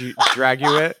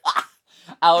draguette.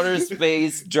 outer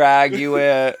space, drag you.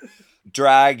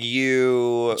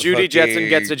 Judy Jetson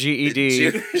gets a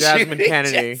GED. Jasmine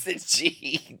Kennedy. Gets a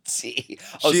GED.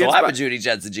 Oh, She so I'm a inspi- Judy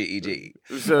Jetson GED.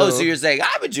 So- Oh, so you're saying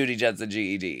I'm a Judy Jetson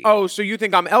GED. Oh, so you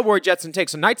think I'm Elroy Jetson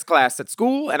takes a nights class at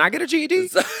school and I get a GED?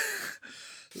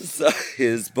 So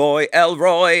his boy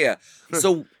Elroy.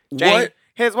 So Jane, what?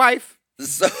 his wife.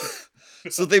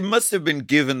 So they must have been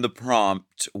given the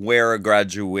prompt, wear a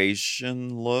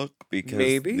graduation look, because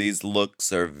Maybe. these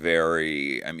looks are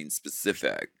very,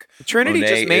 specific. Trinity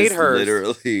Monet just made is hers.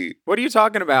 literally. What are you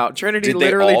talking about? Trinity Did they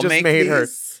literally all just make made her.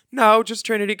 these? No, just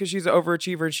Trinity because she's an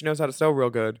overachiever and she knows how to sew real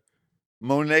good.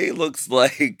 Monet looks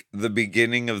like the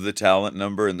beginning of the talent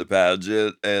number in the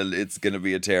pageant, and it's going to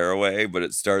be a tearaway, but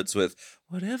it starts with,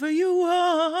 whatever you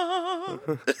want.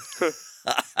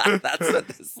 That's what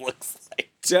this looks like.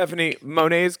 Stephanie,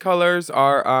 Monet's colors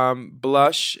are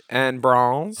blush and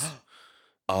bronze.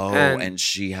 Oh, And- and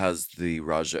she has the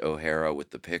Raja O'Hara with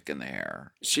the pick in the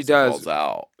hair. She 'cause it does. falls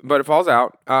out. But it falls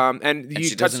out. And And you she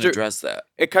cuts doesn't to, address that.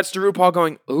 it cuts to RuPaul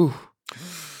going, ooh.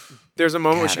 There's a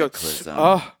moment where she goes, Cataclysm.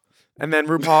 oh. And then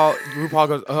RuPaul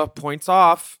goes, oh, points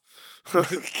off.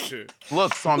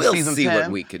 Looks on We'll season see 10.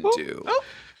 what we can do.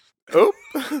 Oop.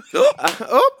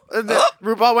 Oop. And then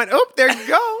RuPaul went, oop, there you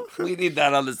go. We need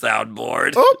that on the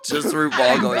soundboard. Oop. Just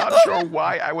RuPaul I'm going. not sure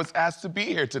why I was asked to be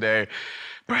here today.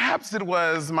 Perhaps it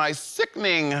was my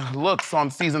sickening looks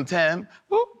on season 10.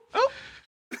 Oop, oop.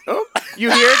 Oop.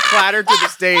 You hear it clatter to the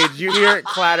stage. You hear it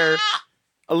clatter.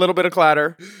 A little bit of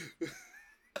clatter.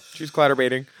 She's clatter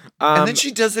baiting. And then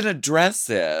she doesn't address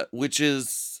it, which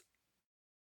is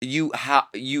you have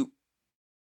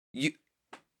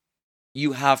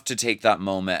to take that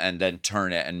moment and then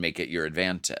turn it and make it your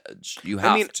advantage. You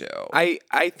have to.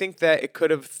 I think that it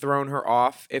could have thrown her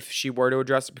off if she were to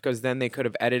address it, because then they could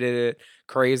have edited it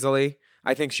crazily.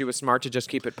 I think she was smart to just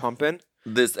keep it pumping.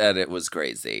 This edit was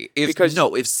crazy.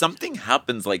 If something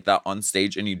happens like that on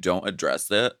stage and you don't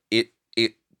address it, it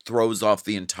throws off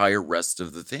the entire rest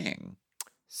of the thing.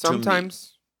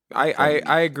 Sometimes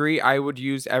I agree. I would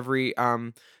use every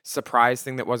surprise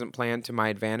thing that wasn't planned to my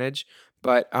advantage.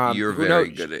 But you're very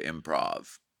good at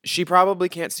improv. She probably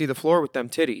can't see the floor with them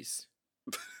titties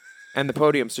and the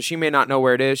podium, so she may not know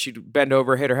where it is. She'd bend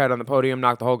over, hit her head on the podium,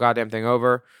 knock the whole goddamn thing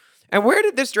over. And where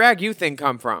did this drag you thing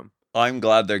come from? I'm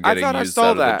glad they're getting I used stole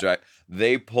out of the that. drag.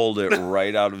 They pulled it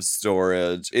right out of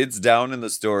storage. It's down in the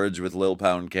storage with Lil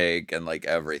Pound Cake and like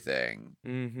everything.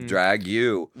 Mm-hmm. Drag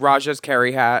you. Raja's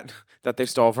Carrie hat that they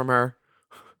stole from her.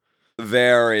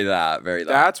 Very that.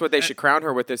 That's what they should crown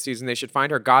her with this season. They should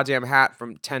find her goddamn hat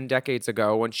from 10 decades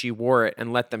ago when she wore it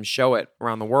and let them show it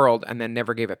around the world and then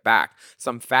never gave it back.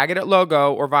 Some faggot at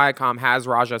Logo or Viacom has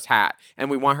Raja's hat,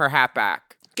 and we want her hat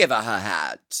back. Give her her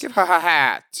hat. Give her her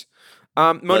hat.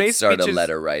 Monet's Let's start speeches, a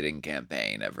letter writing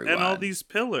campaign, everyone. And all these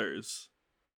pillars.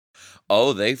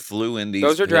 Oh, they flew in these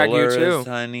Those are drag you, pillars, too.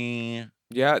 honey.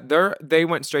 Yeah, they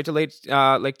went straight to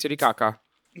Lake Titicaca.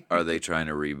 Are they trying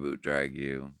to reboot Drag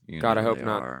You? God, I know hope they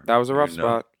not. are. That was a rough You know-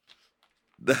 spot.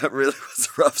 That really was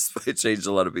a rough spot. It changed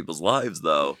a lot of people's lives,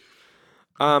 though.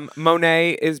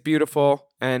 Monet is beautiful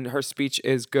and her speech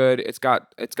is good. It's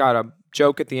got a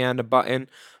joke at the end, a button.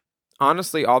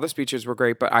 Honestly, all the speeches were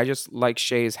great, but I just like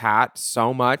Shay's hat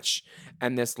so much,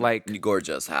 and this like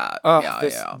Gorgeous hat.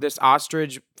 Yeah. this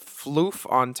ostrich floof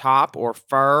on top, or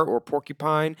fur, or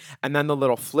porcupine, and then the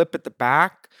little flip at the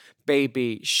back.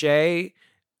 Baby Shay,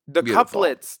 the Beautiful.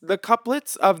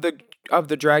 couplets of the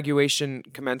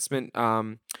Draguation commencement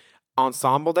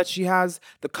ensemble that she has.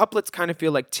 The couplets kind of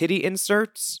feel like titty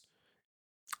inserts,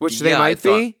 which they Yeah, I might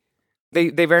be. They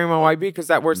very well might be, because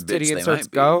that word's Bitch, titty they inserts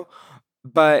might be. go.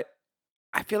 But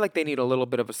I feel like they need a little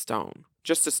bit of a stone.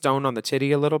 Just a stone on the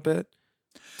titty a little bit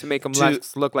to make them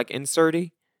look like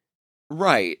inserty.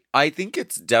 Right. I think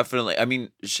it's definitely, I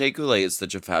mean, Shea Coulee is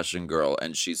such a fashion girl,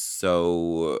 and she's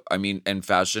so, and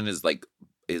fashion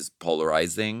is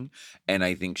polarizing, and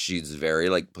I think she's very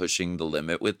like pushing the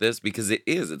limit with this, because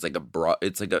it's like a bra,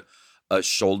 it's like a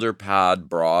shoulder pad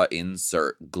bra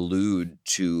insert glued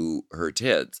to her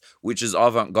tits, which is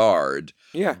avant-garde.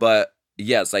 Yeah. But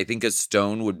yes, I think a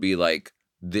stone would be like,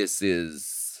 this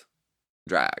is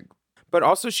drag. But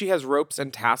also she has ropes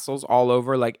and tassels all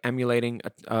over, like emulating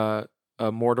a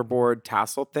mortarboard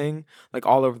tassel thing, like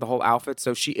all over the whole outfit.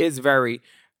 So she is very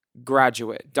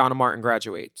graduate. Donna Martin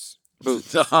graduates.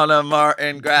 Boots. Donna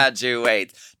Martin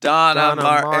graduates. Donna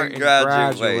Martin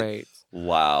graduates.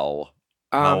 Wow.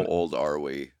 How old are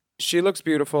we? She looks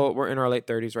beautiful. We're in our late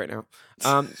 30s right now.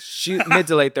 She mid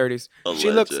to late 30s.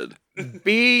 She looks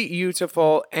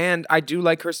beautiful, and I do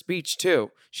like her speech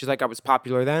too. She's like, I was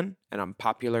popular then, and I'm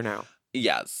popular now.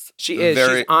 Yes. She is.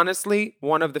 She's honestly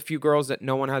one of the few girls that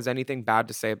no one has anything bad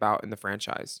to say about in the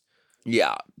franchise.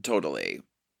 Yeah, totally.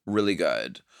 Really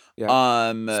good.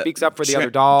 Yeah. Speaks up for the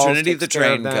other dolls. Trinity the takes care of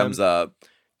Train them. comes up.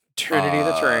 Trinity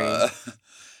the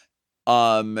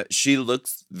Train. She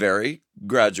looks very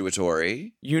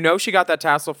graduatory. You know she got that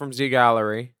tassel from Z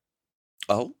Gallery.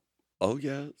 Oh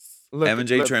yes. Look,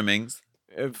 M&J look. trimmings.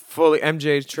 Fully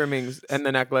MJ's trimmings and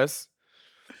the necklace.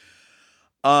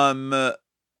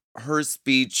 Her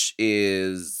speech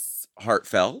is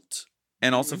heartfelt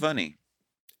and also funny.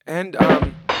 And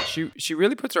she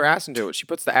really puts her ass into it. She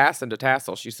puts the ass into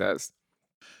tassel, she says.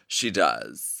 She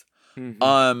does.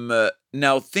 Mm-hmm.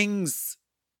 Now things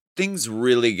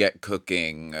really get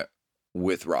cooking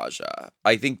with Raja.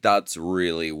 I think that's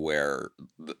really where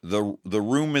the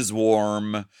room is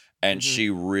warm, and she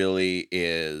really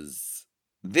is.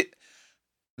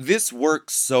 This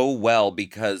works so well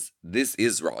because this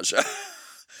is Raja.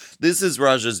 This is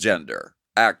Raja's gender.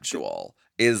 Actual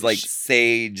is like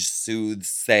sage,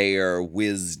 soothsayer,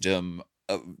 wisdom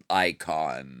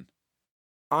icon.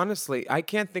 Honestly, I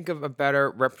can't think of a better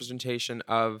representation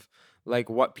of like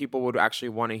what people would actually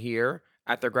want to hear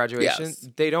at their graduation, Yes.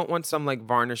 they don't want some like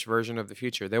varnished version of the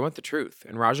future. They want the truth.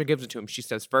 And Raja gives it to him. She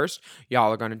says, first,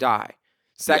 y'all are going to die.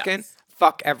 Second, Yes.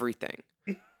 fuck everything.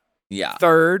 Yeah.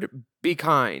 Third, be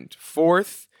kind.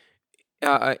 Fourth,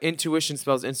 intuition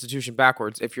spells institution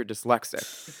backwards if you're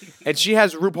dyslexic. And she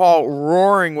has RuPaul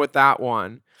roaring with that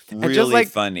one. And Really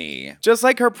funny. Just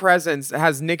like her presence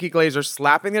has Nikki Glazer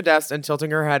slapping the desk and tilting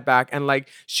her head back. And like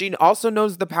she also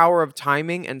knows the power of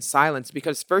timing and silence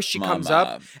because first she comes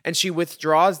Mama. up and she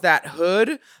withdraws that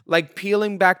hood, like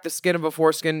peeling back the skin of a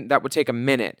foreskin that would take a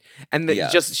minute. And then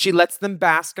Yes. just she lets them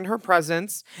bask in her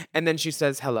presence. And then she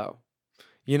says hello.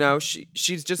 You know,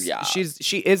 she's just Yeah.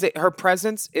 her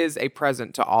presence is a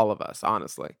present to all of us,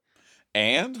 honestly.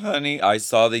 And honey, I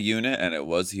saw the unit and it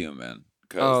was human.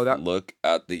 Oh, Because look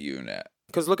at the unit.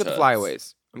 Because look at the Tits.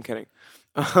 flyaways. I'm kidding.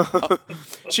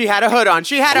 She had a hood on.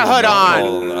 She had a hood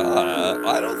on.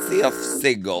 I don't see a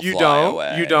single You flyaway.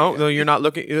 don't. You don't. No, you're not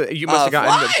looking. You must have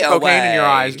gotten the cocaine in your flyaway.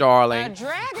 eyes, darling.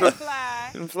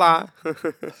 dragonfly. Fly.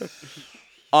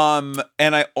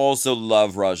 And I also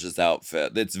love Raja's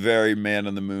outfit. It's very man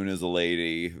on the moon is a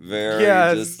lady. Very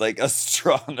Yes. just like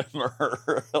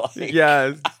astronomer. Like,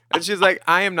 Yes. And she's like,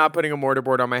 I am not putting a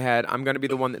mortarboard on my head. I'm going to be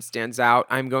the one that stands out.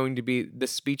 I'm going to be the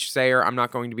speech sayer. I'm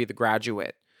not going to be the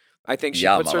graduate. I think she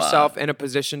Yeah, puts mama. herself in a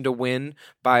position to win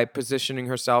by positioning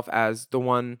herself as the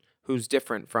one who's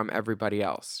different from everybody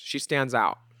else. She stands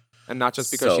out. And not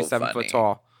just because So she's 7 funny. foot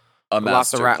tall. a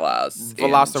Velocira- masterclass. in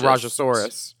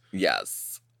Velociraptosaurus. Yes.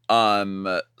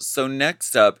 So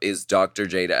next up is Dr.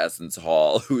 Jada Essence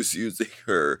Hall, who's using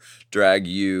her Drag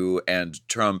U and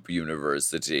Trump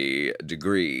University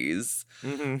degrees.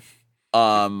 Mm-hmm.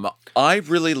 I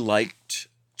really liked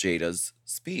Jada's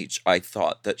speech. I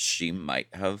thought that she might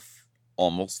have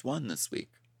almost won this week.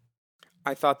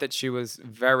 I thought that she was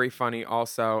very funny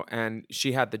also, and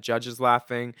she had the judges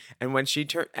laughing. And when she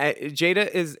turned, Jada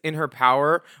is in her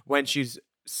power when she's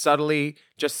subtly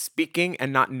just speaking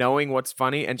and not knowing what's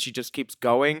funny, and she just keeps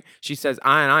going. She says,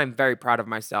 I'm very proud of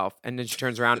myself. And then she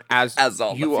turns around as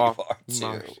all you of are. you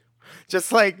are, too.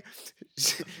 Just like,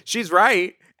 she's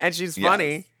right, and she's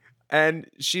funny. Yes. And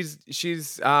she's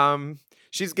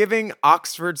giving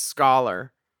Oxford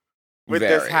Scholar with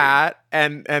this Very. hat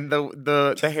and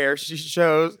the hair she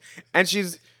shows, and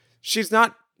she's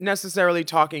not necessarily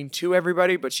talking to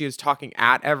everybody, but she is talking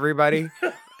at everybody,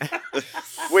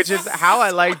 which is how I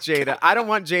like Jada. I don't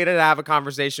want Jada to have a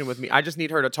conversation with me. I just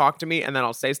need her to talk to me, and then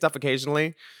I'll say stuff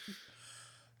occasionally.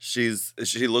 She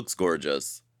looks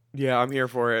gorgeous. Yeah, I'm here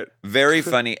for it. Very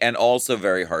funny and also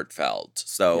very heartfelt.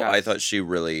 So I Yes. thought she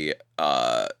really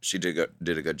she did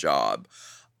a good job.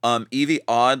 Evie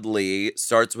oddly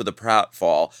starts with a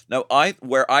pratfall. Now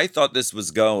where I thought this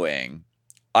was going,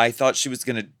 I thought she was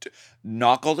gonna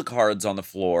knock all the cards on the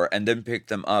floor and then pick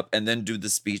them up and then do the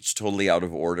speech totally out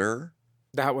of order.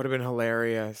 That would have been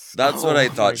hilarious. That's what I Oh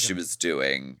my thought she God. was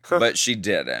doing, but she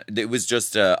didn't. It was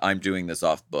just I'm doing this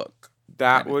off book.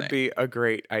 That kind of would thing. be a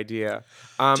great idea.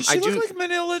 Does she look like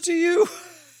Manila to you?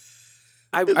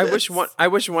 I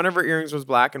wish one of her earrings was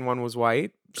black and one was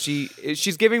white.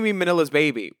 She's giving me Manila's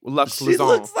baby, Lux She Luzon.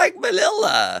 looks like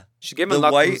Manila. She's giving The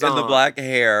Lux white Luzon. and the black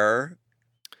hair.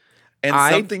 And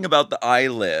I- something about the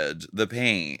eyelid, the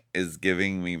paint, is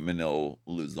giving me Manila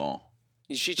Luzon.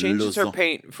 She changes her Luzon.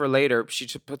 paint for later. She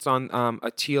puts on a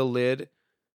teal lid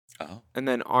Oh. and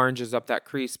then oranges up that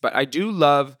crease. But I do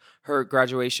love her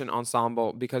graduation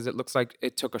ensemble because it looks like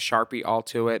it took a Sharpie all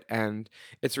to it, and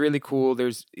it's really cool.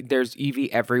 There's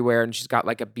Evie everywhere, and she's got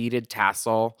like a beaded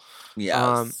tassel.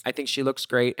 Yes. I think she looks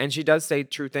great, and she does say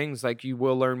true things like you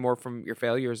will learn more from your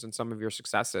failures than some of your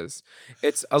successes.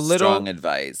 It's a little Strong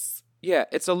advice. Yeah,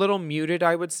 it's a little muted,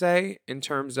 I would say, in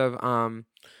terms of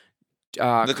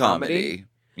The comedy.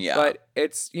 Yeah. But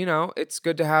it's it's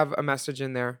good to have a message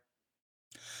in there.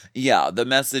 Yeah, the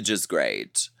message is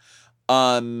great.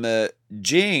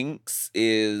 Jinx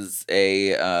is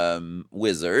a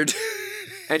wizard.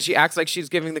 And she acts like she's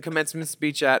giving the commencement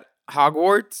speech at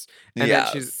Hogwarts, and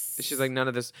Yes. then she's like, none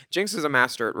of this. Jinx is a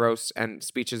master at roasts and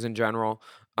speeches in general.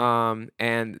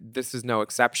 And this is no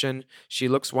exception. She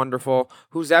looks wonderful.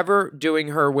 Who's ever doing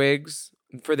her wigs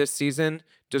for this season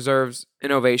deserves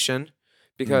an ovation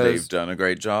They've because done a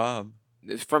great job.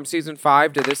 from season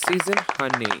 5 to this season,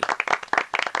 honey.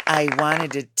 I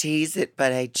wanted to tease it,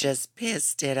 but I just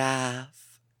pissed it off.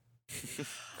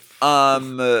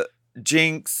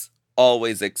 Jinx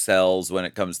always excels when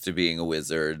it comes to being a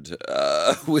wizard.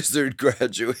 Wizard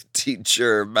graduate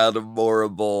teacher, Madame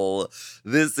Morrible.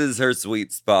 This is her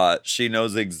sweet spot. She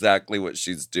knows exactly what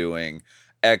she's doing.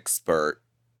 Expert.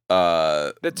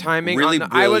 The timing really on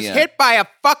I was brilliant. hit by a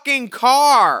fucking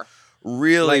car.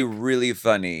 Really, really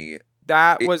funny.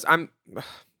 That It- was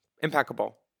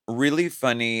impeccable. Really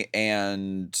funny,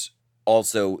 and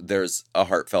also there's a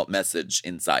heartfelt message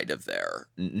inside of there,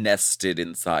 nested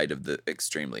inside of the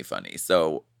extremely funny.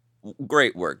 So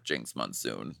great work, Jinx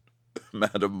Monsoon.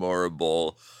 Madame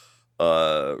Morrible,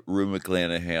 Rue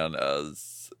McClanahan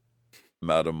as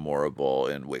Madame Morrible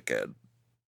in Wicked.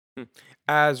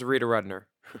 As Rita Rudner.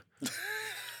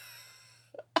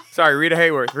 Sorry, Rita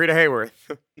Hayworth. Rita Hayworth.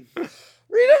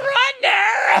 Rita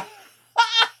Rudner!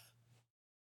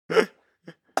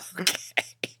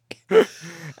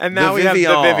 And now The we have the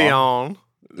Vivian. Vivian.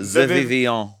 The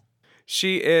Vivian.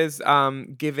 She is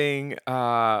giving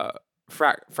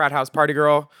frat house party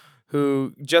girl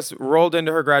who just rolled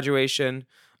into her graduation.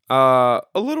 A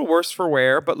little worse for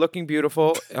wear, but looking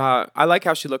beautiful. I like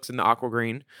how she looks in the aqua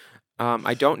green.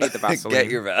 I don't need the Vaseline. Get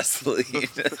your Vaseline.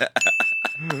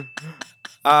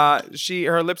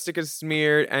 Her lipstick is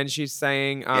smeared, and she's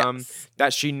saying Yes.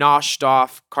 that she noshed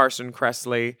off Carson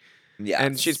Kressley. Yes.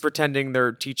 And she's pretending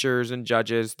they're teachers and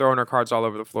judges, throwing her cards all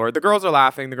over the floor. The girls are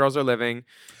laughing. The girls are living.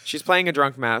 She's playing a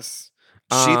drunk mess.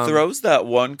 She throws that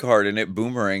one card and it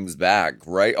boomerangs back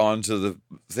right onto the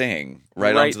thing,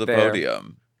 right onto the there.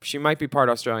 podium. She might be part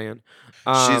Australian.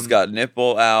 She's got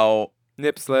nipple out,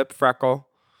 nip slip, freckle.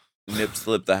 nip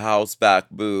slip the house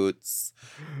back boots.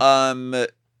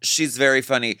 She's very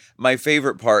funny. My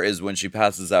favorite part is when she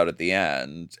passes out at the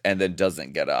end and then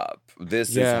doesn't get up.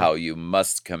 This Yeah. is how you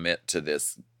must commit to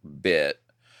this bit.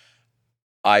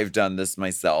 I've done this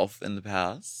myself in the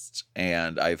past,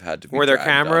 and I've had to be Were there dragged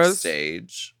off cameras?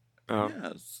 stage. Oh,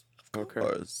 Yes, of Okay.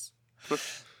 course.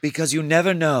 Because you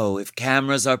never know if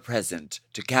cameras are present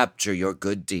to capture your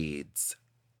good deeds.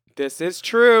 this is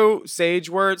true. Sage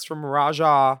words from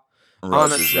Raja.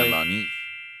 Honestly. Rajamani.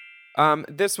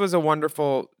 This was a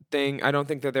wonderful thing. I don't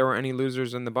think that there were any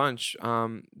losers in the bunch.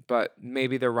 But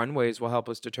maybe the runways will help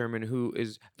us determine who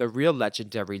is the real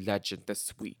legendary legend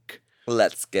this week.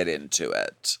 Let's get into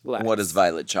it. Let's. What does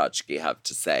Violet Chachki have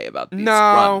to say about these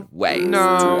No, runways?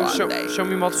 no. Toile? Show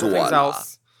me multiple things Toile.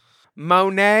 else.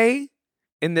 Monet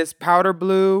in this powder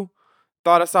blue.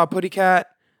 Thought I saw Putty Cat.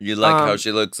 You like how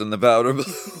she looks in the powder blue?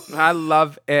 I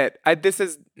love it. This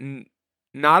is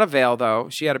not a veil, though.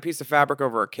 She had a piece of fabric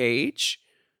over a cage.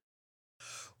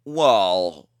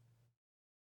 Well,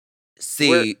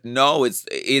 see, no, is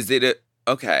it a,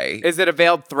 okay. Is it a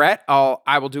veiled threat?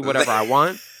 I will do whatever I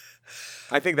want.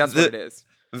 I think that's what it is.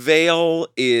 Veil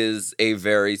is a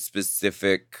very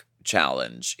specific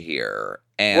challenge here.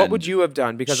 And What would you have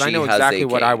done? Because I she know has exactly a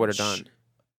what I would have cage. done.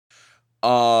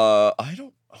 I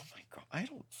don't, oh my God, I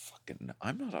don't fucking,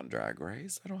 I'm not on Drag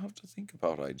Race. I don't have to think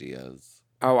about ideas.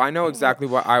 Oh, I know exactly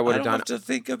what I would I have don't done. have to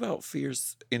think about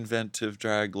fierce, inventive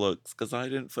drag looks because I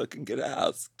didn't fucking get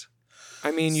asked. I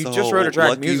mean, you So, just wrote a drag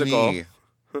lucky musical. me.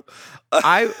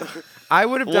 I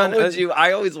would have What done. would you?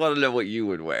 I always want to know what you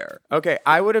would wear. Okay,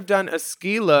 I would have done a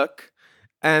ski look,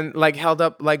 and like held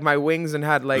up like my wings and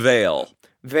had like Veil.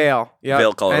 Veil, yeah,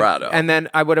 Vail, Colorado. and then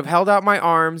I would have held out my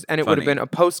arms, and it would have Funny. been a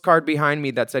postcard behind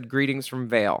me that said "Greetings from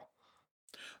Vale."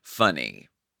 Funny.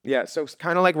 Yeah, so it's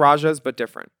kind of like Raja's, but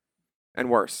different and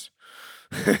worse.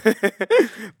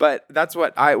 But that's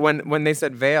what when they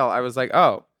said Vale, I was like,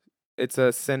 oh, it's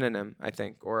a synonym, I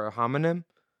think, or a homonym.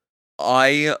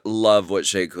 I love what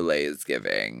Shea Coulee is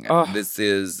giving. Oh, This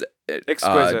is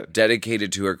exquisite.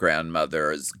 dedicated to her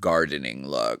grandmother's gardening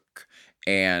look.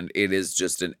 And it is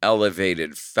just an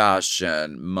elevated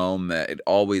fashion moment. It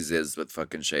always is with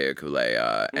fucking Shea Coulee.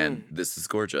 And this is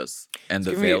gorgeous. And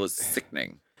the giving me- veil is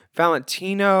sickening.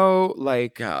 Valentino,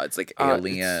 like Yeah, it's like it's-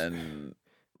 alien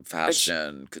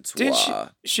fashion did couture.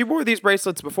 she wore these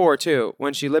bracelets before too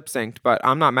when she lip synced, but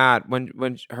I'm not mad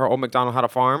when her old McDonald had a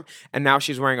farm and now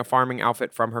she's wearing a farming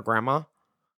outfit from her grandma.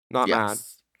 Not mad.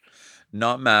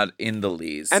 Not mad in the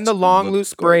least. And the long Looks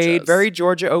loose braid, gorgeous. very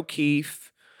Georgia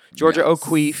O'Keeffe. Georgia Yes.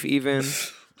 O'Keeffe even.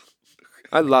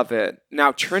 I love it.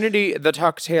 Now Trinity the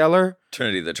Tuck Taylor.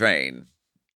 Trinity the Train.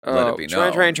 Let it be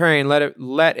known. Train.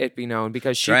 Let it be known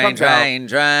because she Train, comes out.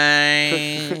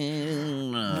 train.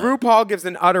 RuPaul gives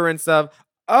an utterance of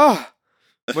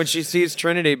when she sees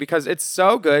Trinity because it's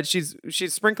so good. She's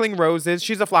sprinkling roses.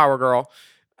 She's a flower girl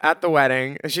at the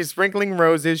wedding. She's sprinkling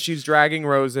roses. She's dragging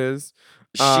roses.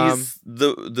 She's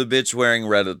the bitch wearing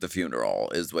red at the funeral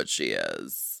is what she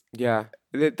is. Yeah,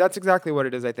 that's exactly what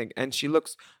it is, I think. And she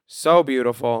looks so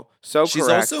beautiful, so She's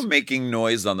correct. also making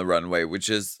noise on the runway, which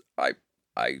is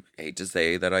I hate to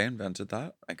say that I invented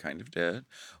that. I kind of did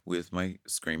with my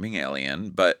screaming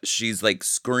alien, but she's like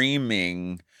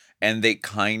screaming and they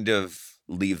kind of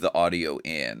leave the audio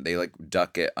in. They like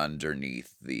duck it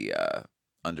underneath the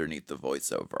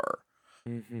voiceover.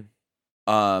 Mhm.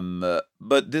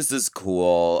 But this is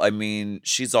cool. I mean,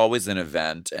 she's always an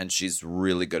event and she's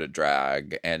really good at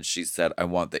drag. And she said, I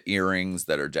want the earrings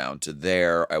that are down to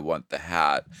there. I want the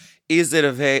hat. Is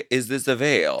this a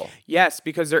veil? Yes,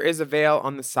 because there is a veil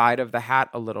on the side of the hat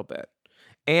a little bit.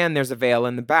 And there's a veil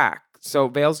in the back. So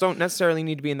veils don't necessarily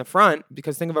need to be in the front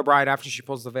because think of a bride after she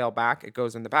pulls the veil back, it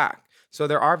goes in the back. So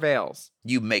there are veils.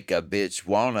 You make a bitch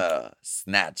wanna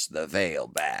snatch the veil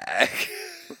back.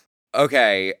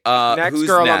 Okay, Next who's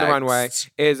girl next? on the runway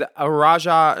is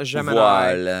Raja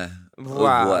Gemini. Voile.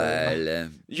 Voile.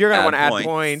 You're going to want to add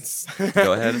points. points.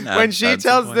 Go ahead and When add she some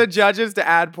tells the points. judges to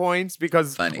add points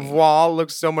because Funny. Voile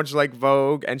looks so much like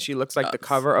Vogue and she looks like the Does.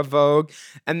 cover of Vogue.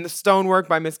 And the stonework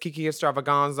by Miss Kiki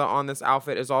Extravaganza on this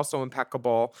outfit is also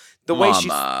impeccable. The way she's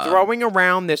Mama. throwing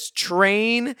around this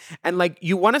train and like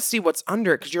you want to see what's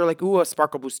under it because you're like, ooh, a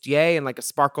sparkle bustier and like a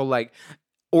sparkle like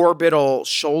orbital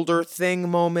shoulder thing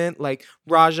moment. Like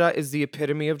Raja is the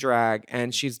epitome of drag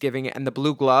and she's giving it. And the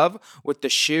blue glove with the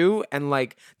shoe and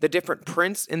like the different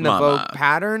prints in the Mama. Vogue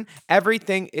pattern.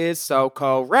 Everything is so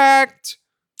correct.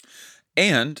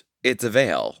 And it's a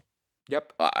veil.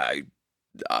 Yep.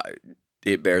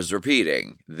 It bears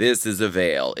repeating. This is a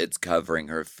veil. It's covering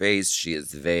her face. She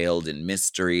is veiled in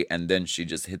mystery, and then she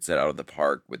just hits it out of the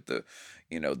park with the,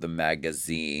 the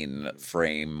magazine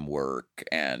framework.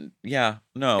 And yeah,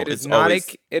 no, It is it's not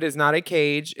always, it is not a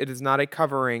cage. It is not a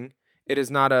covering. It is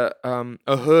not a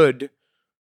hood.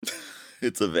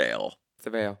 it's a veil. It's a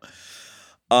veil.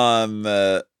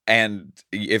 And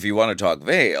if you want to talk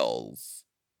veils,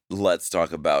 let's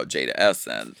talk about Jada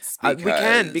Essence. We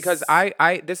can because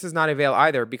I this is not a veil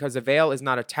either because a veil is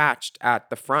not attached at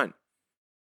the front.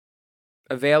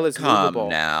 A veil is Come movable.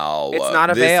 now. It's not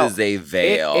a veil. This is a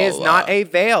veil. It is not a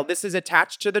veil. This is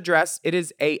attached to the dress. It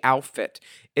is a outfit.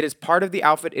 It is part of the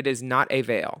outfit. It is not a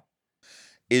veil.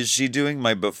 Is she doing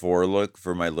my before look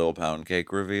for my Lil Pound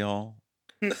Cake reveal?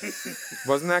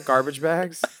 Wasn't that garbage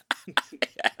bags?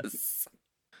 Yes.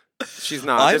 She's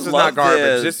not. I This is love not garbage.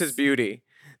 this. This is beauty.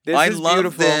 This I is love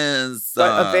beautiful. this.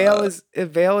 But a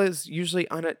veil is usually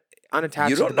unattached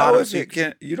You to the don't know bottom. if so you it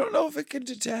can. You don't know if it can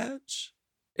detach.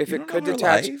 If You it don't could know her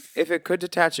detach, life? if it could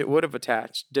detach, it would have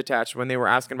detached when they were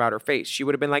asking about her face. She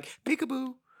would have been like,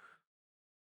 peekaboo.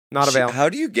 Not a veil. How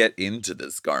do you get into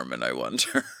this garment? I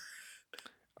wonder.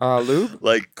 Lube?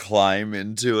 Like climb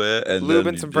into it and Lube then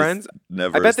and you some just friends?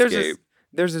 Never I bet escape.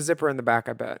 there's a zipper in the back,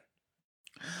 I bet.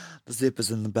 The zipper's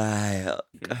in the back.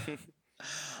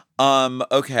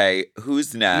 Okay,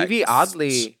 who's next? Evie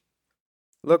Oddly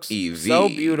looks so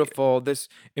Evie. beautiful. This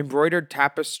embroidered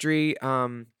tapestry,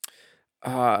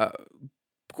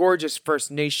 gorgeous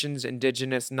First Nations,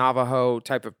 Indigenous, Navajo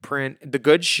type of print. The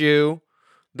good shoe,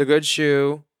 the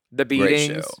Great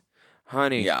beatings, shoe.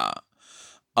 honey. Yeah.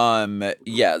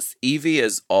 Yes, Evie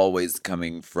is always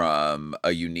coming from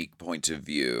a unique point of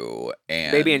view,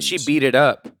 and Baby, and she beat it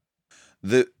up.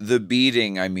 the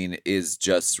beating. I mean, is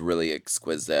just really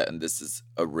exquisite, and this is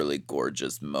a really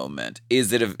gorgeous moment.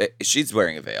 Is it she's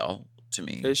wearing a veil to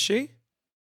me Is she?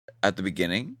 at the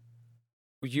beginning?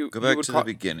 You Go you back would to call, the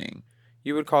beginning.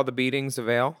 You would call the beatings a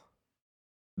veil?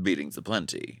 Beatings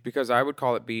aplenty. Because I would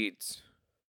call it beads.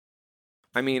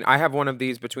 I mean, I have one of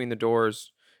these between the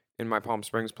doors in my Palm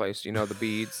Springs place. You know, the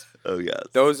beads. Oh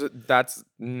yes, That's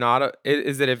not a.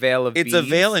 Is it a veil of It's beads? a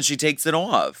veil, and she takes it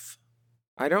off.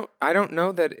 I don't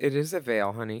know that it is a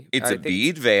veil, honey. It's I a think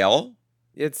bead veil.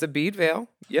 It's a bead veil.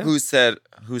 Yeah. Who said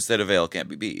a veil can't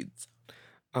be beads?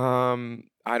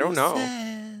 I don't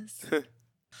know. Says?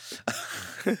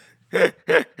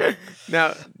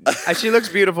 Now, she looks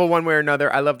beautiful one way or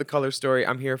another. I love the color story.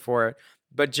 I'm here for it.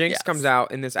 But Jinx Yes. comes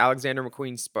out in this Alexander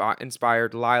McQueen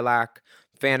inspired lilac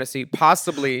fantasy,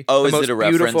 possibly. Oh, the is most it a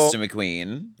reference beautiful- to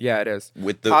McQueen Yeah, it is.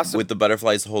 with the Possi- with the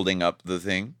butterflies holding up the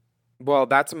thing? Well,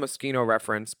 that's a Moschino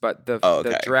reference, but the Oh, the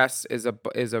okay. dress is a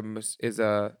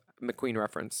McQueen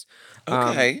reference.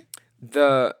 Okay.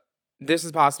 This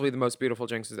is possibly the most beautiful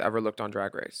Jinx has ever looked on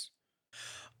Drag Race.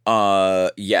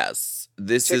 Yes.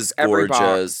 This Ticks is every box.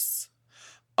 gorgeous.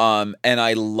 And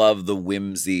I love the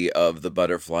whimsy of the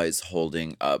butterflies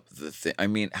holding up the thing. I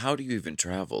mean, how do you even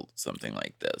travel something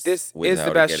like this? This is the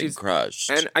without best getting she's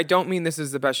crushed? And I don't mean this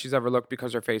is the best she's ever looked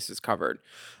because her face is covered.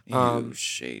 You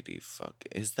shady fuck.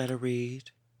 Is that a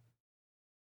read?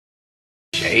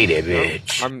 Shady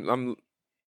bitch. I'm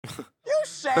You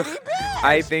shady bitch.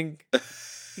 I think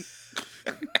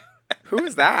Who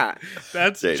is that?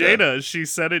 That's Jada. Jada. She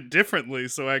said it differently,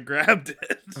 so I grabbed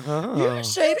it. Oh.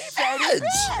 Shady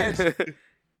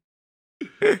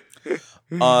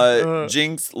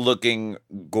Jinx looking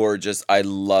gorgeous. I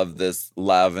love this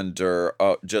lavender.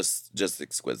 Oh, just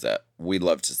exquisite. We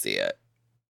love to see it.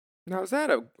 Now, is that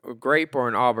a grape or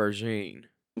an aubergine?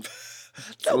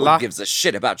 No La- one gives a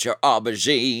shit about your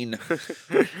aubergine.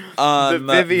 The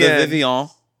The Vivian.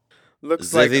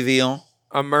 looks The like Vivian.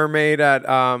 a mermaid at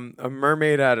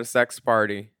a sex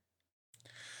party.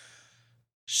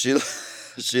 She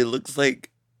looks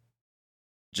like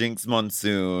Jinx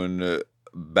Monsoon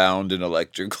bound in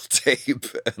electrical tape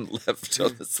and left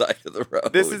on the side of the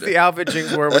road. This is the outfit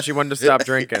Jinx wore when she wanted to stop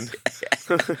drinking.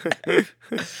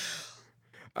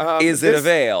 Is it a this-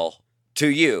 veil to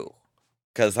you?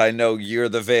 Because I know you're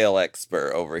the veil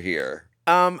expert over here.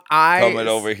 Coming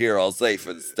over here all safe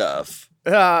and stuff.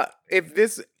 If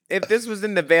this was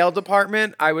in the veil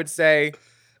department, I would say,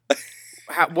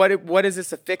 what is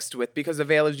this affixed with? Because a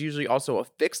veil is usually also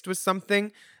affixed with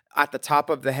something at the top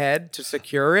of the head to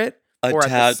secure it, or at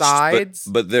the Attached, sides.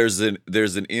 but there's an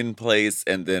in place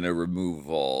and then a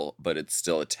removal, but it's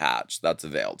still attached. That's a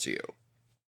veil to you.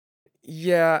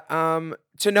 Yeah.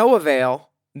 To know a veil,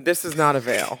 this is not a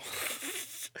veil.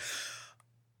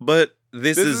 But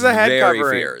this is a head very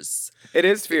covering. fierce. It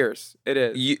is fierce. It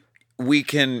is. We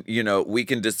can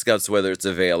discuss whether it's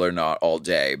a veil or not all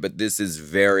day, but this is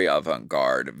very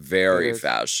avant-garde, It very is.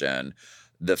 fashion.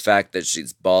 The fact that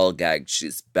she's ball gagged,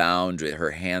 she's bound with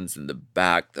her hands in the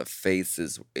back, the face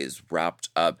is wrapped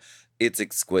up. It's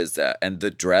exquisite. And the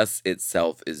dress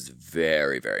itself is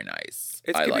very, very nice.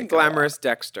 It's I giving like it a lot. glamorous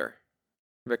Dexter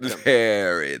victim.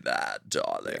 Very that,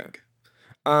 darling.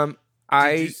 Yeah.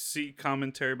 Did you see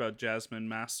commentary about Jasmine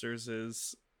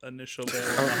Masters' initial day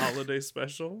on the holiday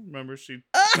special? Remember she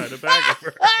tried to bag of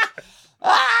her.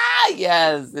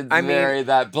 Yes, it's I mean- very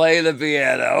that. Play the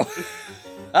piano.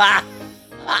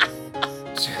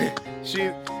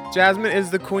 Jasmine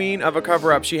is the queen of a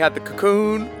cover up. She had the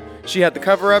cocoon. She had the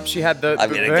cover up. She had the, I'm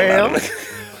the gonna veil.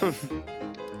 come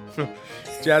out of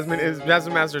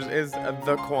Jasmine Masters is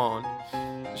the Quan.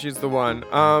 She's the one.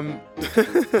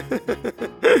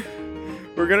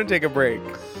 We're gonna take a break,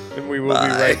 and we will be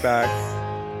Bye. right back.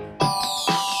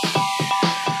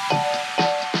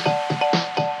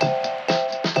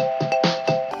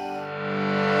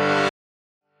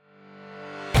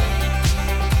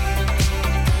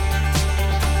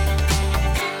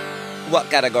 What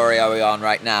category are we on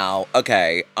right now?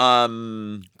 Okay.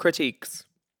 Critiques,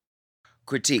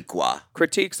 Critiquewa.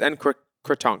 and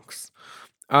critonks.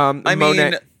 I Monet,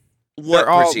 mean, what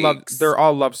critiques? They're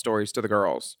all love stories to the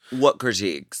girls. What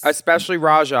critiques? Especially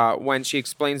Raja when she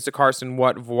explains to Carson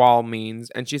what voile means,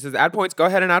 and she says, "Add points. Go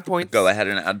ahead and add points." Go ahead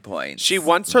and add points. She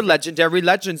wants her legendary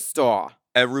legend store.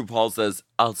 And RuPaul says,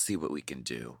 "I'll see what we can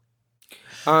do."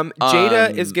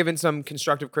 Jada is given some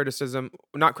constructive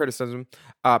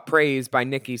praise by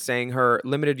Nikki, saying her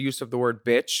limited use of the word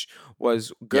bitch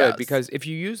was good Yes. because if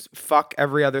you use fuck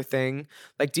every other thing,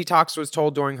 like Detox was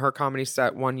told during her comedy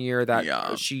set one year that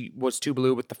Yeah. she was too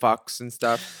blue with the fucks and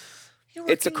stuff.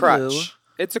 It's a crutch.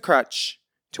 It's a crutch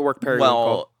to work periwinkle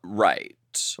Well, right.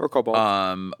 or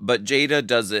cobalt. But Jada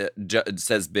does it,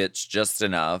 says bitch just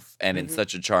enough and in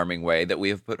such a charming way that we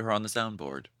have put her on the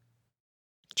soundboard.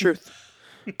 Truth.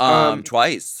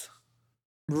 Twice.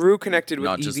 Rue connected with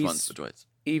Not just Evie's, once, but twice.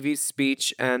 Evie's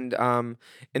speech and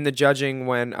in the judging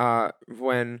when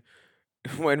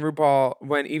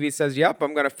Evie says, "Yep,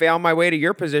 I'm gonna fail my way to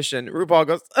your position," RuPaul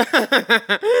goes,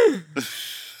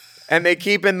 and they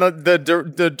keep in the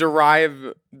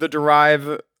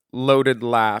derive loaded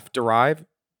laugh.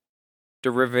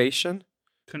 Derivation?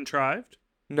 Contrived?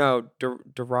 No,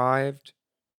 derived.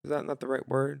 Is that not the right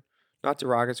word? Not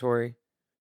derogatory.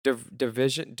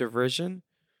 Derision?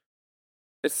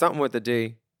 It's something with a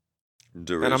D.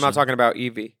 And I'm not talking about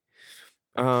Evie.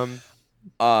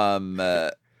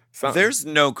 Something. There's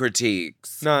no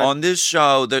critiques None. on this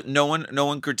show. That no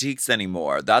one critiques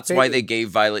anymore. That's why They- they gave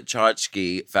Violet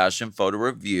Chachki Fashion Photo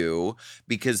Review,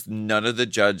 because none of the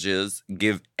judges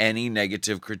give any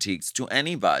negative critiques to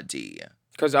anybody.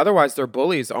 Because otherwise they're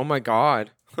bullies. Oh my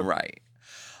God. Right.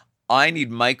 I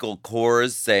need Michael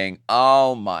Kors saying,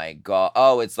 "Oh my God.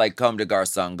 Oh, it's like Comme des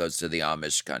Garçons goes to the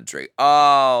Amish country.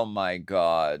 Oh my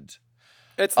God.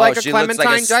 It's like a she looks Clementine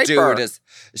like a diaper. stewardess.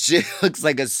 She looks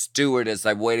like a stewardess.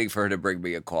 I'm waiting for her to bring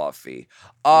me a coffee.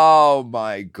 Oh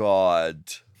my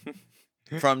God.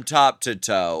 From top to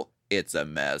toe, it's a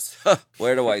mess.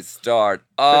 Where do I start?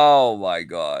 Oh my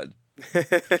God.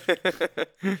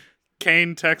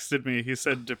 Kane texted me. He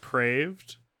said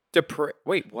depraved.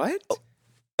 Wait, what?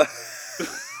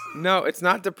 No, it's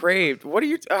not depraved. What are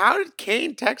you? How did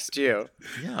Kane text you?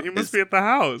 Yeah. He must be at the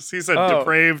house. He said Oh.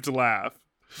 depraved laugh.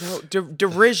 No,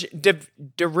 derision,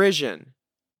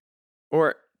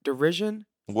 or derision.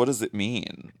 What does it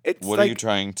mean? It's What are you like-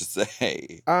 trying to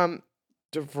say?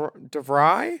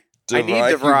 DeVry? I need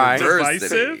DeVry.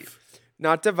 Divisive?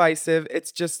 Not divisive.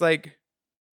 It's just like,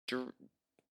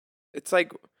 it's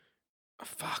like,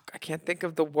 fuck, I can't think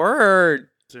of the word.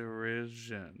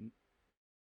 Derision.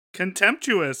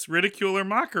 Contemptuous, ridicule, or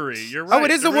mockery. You're right. Oh,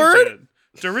 it is a Derision. word?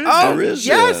 Derision. Oh, Derision.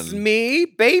 yes, me,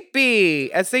 baby.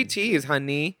 SATs,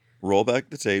 honey. Roll back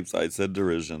the tapes. I said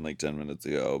derision like 10 minutes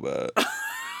ago, but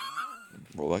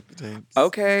roll back the tapes.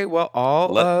 Okay, well,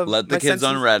 Let the my kids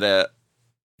on senses-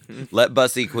 Reddit. Let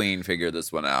Bussy Queen figure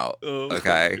this one out. Oh, my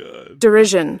Okay. God.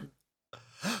 Derision.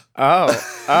 Oh.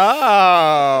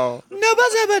 No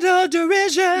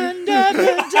derision.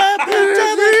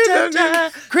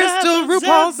 Crystal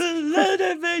RuPaul's.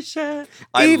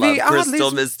 I Evie love Crystal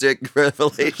Oddly's- Mystic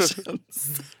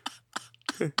Revelations.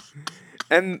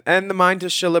 And the mind to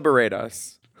shall liberate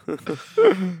us.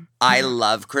 I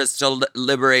love Crystal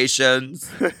Liberations.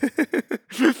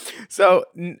 So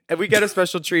we get a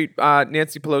special treat.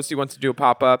 Nancy Pelosi wants to do a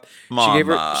pop up.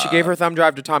 Mama. She gave her thumb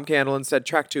drive to Tom Candle and said,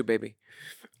 "Track 2, baby."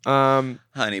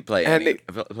 Honey, play And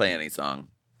any song.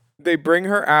 They bring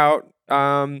her out,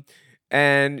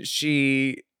 and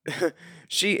she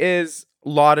is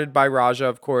lauded by Raja,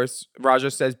 of course.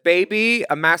 Raja says, "Baby,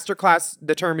 a masterclass."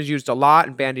 The term is used a lot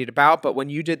and bandied about, but when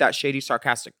you did that shady,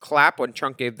 sarcastic clap when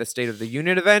Trump gave the State of the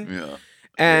Union event, Yeah.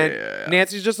 and Yeah.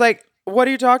 Nancy's just like, "What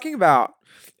are you talking about?"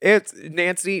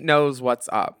 Nancy knows what's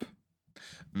up.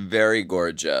 Very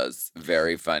gorgeous,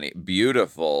 very funny,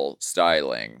 beautiful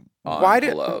styling on Why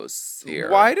did- Pelosi here.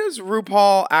 Why does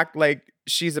RuPaul act like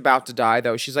she's about to die,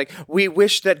 though? She's like, "We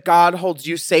wish that God holds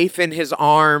you safe in his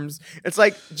arms." It's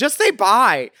like, just say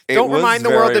bye. It Don't was remind the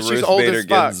world very that she's Ruth old Bader as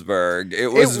fuck. Ginsburg. It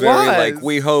was very like, was.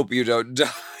 we hope you don't die.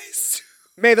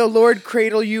 May the Lord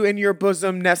cradle you in your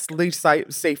bosom, nestly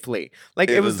safely. Like,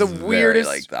 it was the very weirdest.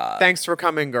 like that. Thanks for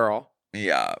coming, girl.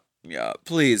 Yeah.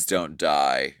 Please don't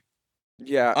die.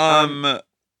 Yeah.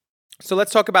 So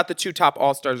let's talk about the two top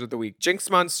all-stars of the week, Jinx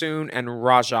Monsoon and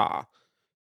Raja.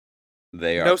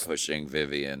 They are No- pushing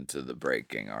Vivian to the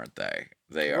breaking, aren't they?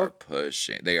 They are Well-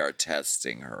 pushing. They are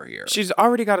testing her here. She's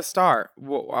already got a star.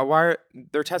 Why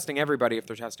they're testing everybody if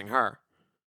they're testing her?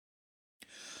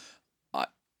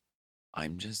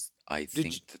 I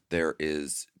think you- that there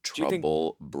is you think-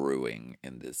 trouble brewing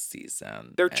in this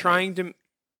season. They're and trying to.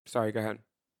 Sorry, go ahead.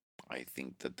 I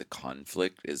think that the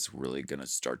conflict is really going to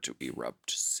start to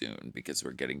erupt soon because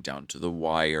we're getting down to the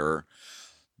wire.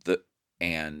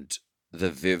 The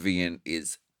Vivian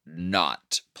is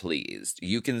not pleased.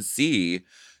 You can see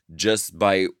just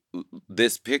by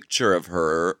this picture of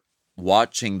her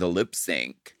watching the lip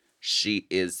sync, she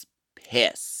is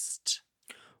pissed.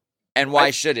 And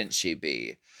why shouldn't she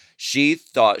be? She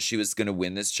thought she was going to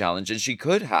win this challenge, and she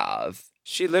could have.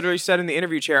 She literally said in the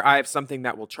interview chair, "I have something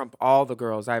that will trump all the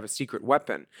girls. I have a secret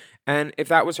weapon." And if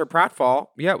that was her pratfall,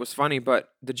 yeah, it was funny, but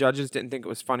the judges didn't think it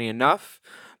was funny enough.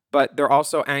 But they're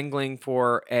also angling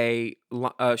for a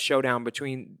showdown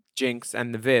between Jinx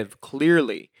and the Viv,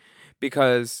 clearly,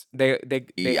 because they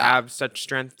Yeah. have such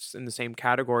strengths in the same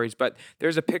categories. But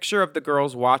there's a picture of the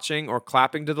girls watching or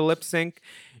clapping to the lip sync.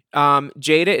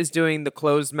 Jada is doing the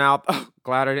closed mouth. Oh,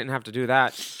 glad I didn't have to do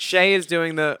that. Shay is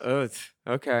doing the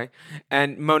okay,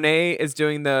 and Monet is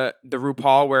doing the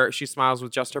RuPaul where she smiles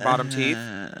with just her bottom teeth.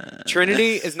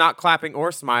 Trinity is not clapping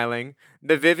or smiling.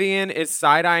 The Vivian is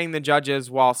side eyeing the judges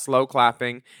while slow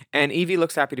clapping, and Evie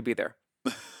looks happy to be there.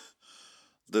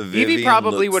 The Evie Vivian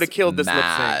probably looks would've killed this lip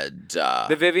sync. mad.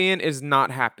 The Vivian is not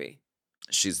happy.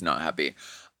 She's not happy.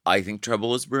 I think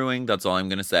trouble is brewing. That's all I'm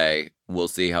going to say. We'll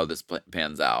see how this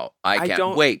pans out. I can't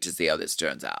don't- wait to see how this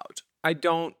turns out. I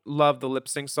don't love the lip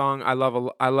sync song. I love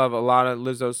a lot of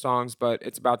Lizzo's songs, but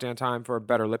it's about damn time for a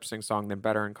better lip sync song than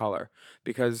Better in Color,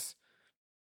 because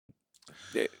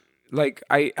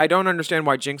I don't understand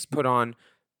why Jinx put on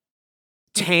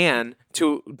tan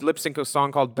to lip sync a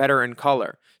song called Better in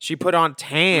Color. She put on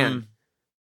tan.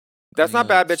 That's not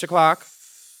bad, bitch o'clock.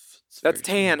 That's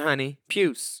tan, honey.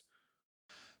 Puce.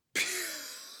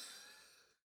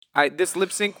 This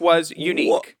lip sync was unique.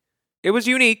 Wha- It was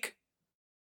unique.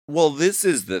 Well, this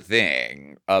is the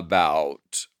thing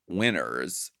about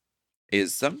winners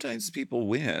is sometimes people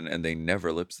win and they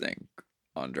never lip sync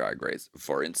on Drag Race.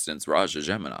 For instance, Raja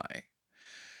Gemini.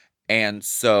 And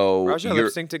so Raja lip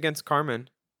synced against Carmen,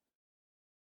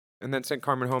 and then sent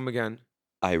Carmen home again.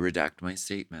 I redact my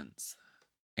statements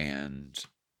and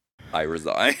I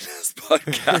resign as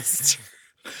podcaster.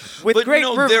 With But great,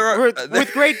 no, there are-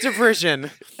 with great diversion.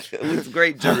 With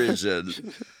great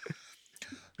derision.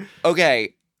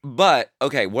 Okay,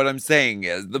 what I'm saying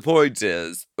is, the point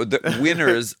is, the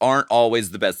winners aren't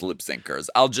always the best lip syncers.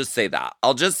 I'll just say that.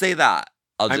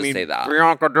 I mean, say that.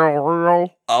 Bianca Del Rio.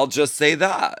 I'll just say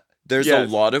that. There's Yes.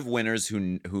 a lot of winners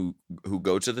who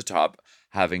go to the top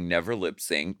having never lip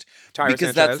synced Tyra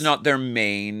because Sanchez. that's not their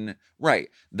main right.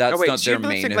 That's Oh wait, not she their lip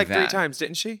main synced event. like 3 times,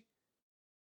 didn't she?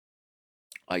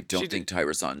 I don't She think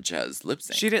Tyra Sanchez lip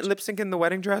synced. She didn't lip sync in the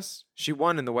wedding dress. She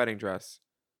won in the wedding dress.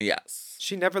 Yes.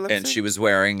 She never lip synced. And she was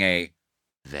wearing a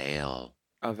veil.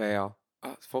 A veil.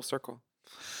 Oh, it's full circle.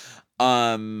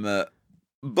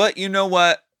 But you know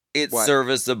what? It's What?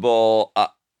 serviceable.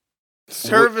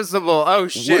 Serviceable. Oh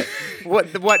shit.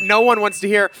 What no one wants to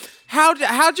hear.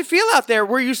 How'd you feel out there?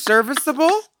 Were you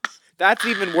serviceable? That's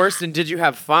even worse than did you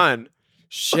have fun?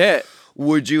 Shit.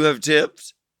 Would you have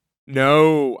tipped?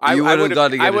 No. You would have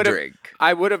gone to get a would've- drink.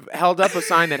 I would have held up a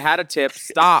sign that had a tip.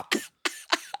 Stop.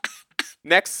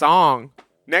 Next song.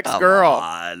 Next girl.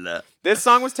 On. This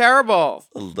song was terrible.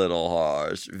 A little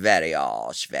harsh. Very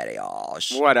harsh. Very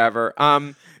harsh. Whatever.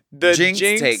 The Jinx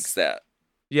takes that.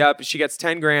 Yep, she gets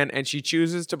 10 grand and she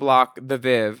chooses to block the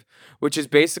Viv, which is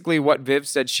basically what Viv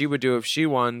said she would do if she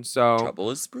won. So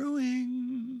Trouble is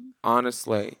brewing.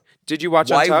 honestly, did you watch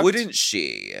Why Untucked? wouldn't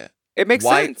she? It makes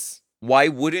why- sense. Why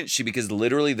wouldn't she? Because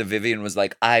literally the Vivian was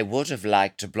like, I would have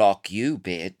liked to block you,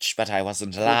 bitch, but I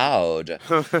wasn't allowed.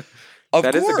 Of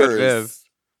That is a good Viv.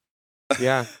 course.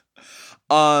 Yeah.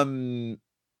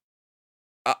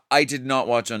 I did not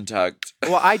watch Untucked.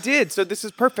 Well, I did. So this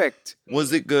is perfect.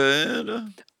 Was it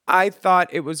good? I thought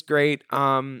it was great.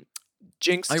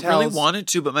 Jinx I tells really wanted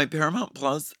to, but my Paramount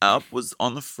Plus app was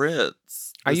on the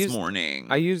fritz I this used- morning.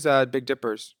 I use Big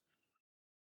Dippers.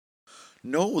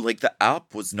 No, like the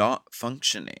app was not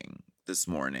functioning this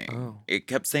morning. Oh. It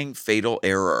kept saying fatal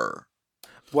error.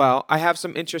 Well, I have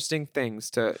some interesting things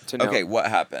to know. Okay, what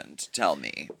happened? Tell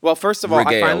me. Well, first of all,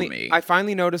 Regale me. I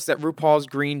finally noticed that RuPaul's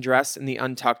green dress in the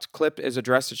Untucked clip is a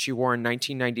dress that she wore in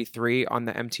 1993 on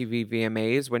the MTV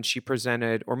VMAs when she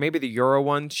presented, or maybe the Euro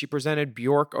one, she presented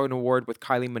Bjork an award with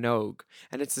Kylie Minogue,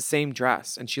 and it's the same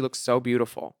dress, and she looks so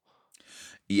beautiful.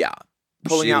 Yeah.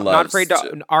 Pulling she out, not loves afraid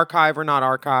to archive or not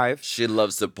archive. She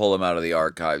loves to pull them out of the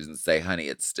archives and say, honey,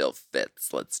 it still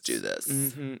fits. Let's do this.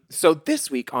 Mhm. So this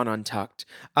week on Untucked,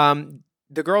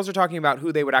 the girls are talking about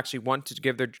who they would actually want to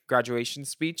give their graduation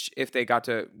speech if they got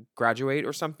to graduate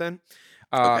or something.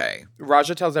 Okay.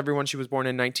 Raja tells everyone she was born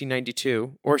in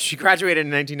 1992, or she graduated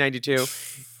in 1992.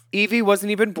 Evie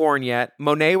wasn't even born yet.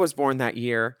 Monet was born that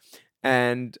year.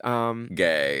 And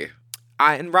Gay.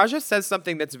 and Raja says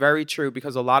something that's very true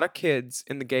because a lot of kids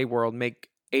in the gay world make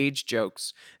age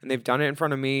jokes, and they've done it in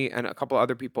front of me and a couple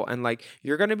other people. And like,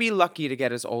 you're gonna be lucky to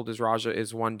get as old as Raja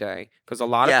is one day, because a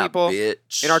lot of people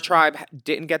bitch. in our tribe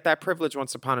didn't get that privilege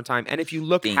once upon a time. And if you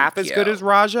look Thank half as good you. as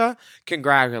Raja,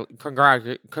 congratulations,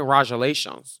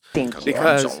 Congratulations.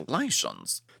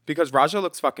 because Raja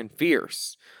looks fucking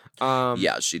fierce.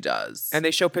 Yeah, she does. And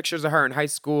they show pictures of her in high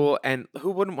school, and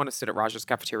who wouldn't want to sit at Raja's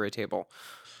cafeteria table?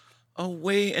 oh,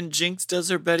 wait, and Jinx does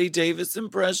her Betty Davis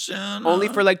impression. Only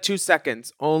for like 2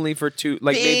 seconds. Only for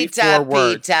maybe 4 Pita,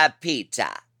 words. pita,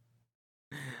 pita.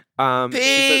 She says-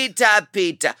 Pita,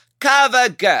 pita. Cover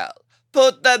girl.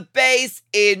 Put the bass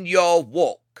in your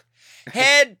walk.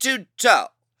 Head to toe.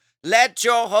 Let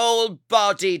your whole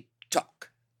body talk.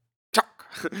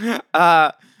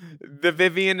 The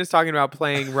Vivian is talking about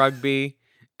playing rugby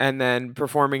and then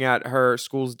performing at her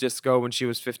school's disco when she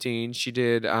was 15. She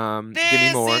did Gimme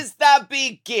This More. is the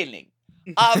beginning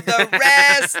of the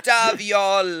rest of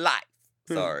your life.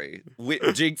 Sorry.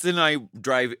 Jinx and I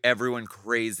drive everyone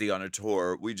crazy on a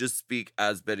tour. We just speak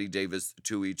as Betty Davis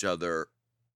to each other.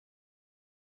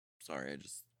 Sorry, I love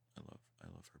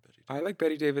her Betty Davis. I like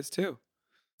Betty Davis too.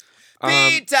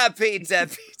 Pita, pita,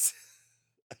 pita.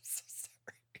 I'm so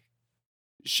sorry.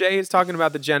 Shay is talking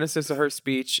about the genesis of her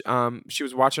speech. She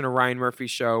was watching a Ryan Murphy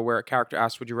show where a character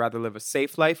asked, would you rather live a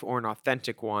safe life or an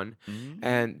authentic one?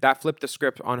 And that flipped the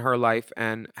script on her life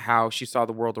and how she saw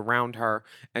the world around her.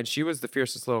 And she was the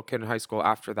fiercest little kid in high school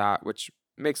after that, which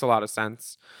makes a lot of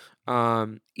sense.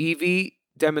 Evie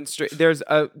demonstrate. There's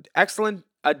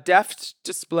a deft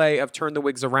display of turn the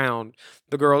wigs around.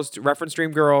 The girls, reference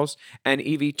Dream Girls, and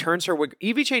Evie turns her wig.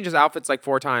 Evie changes outfits like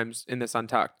 4 times in this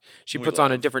Untucked. She We puts on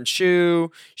a love. different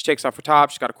shoe. She takes off her top.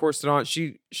 She's got a corset on.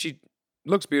 She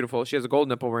looks beautiful. She has a gold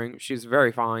nipple ring. She's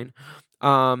very fine.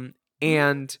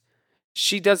 And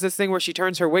she does this thing where she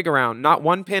turns her wig around. Not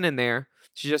one pin in there.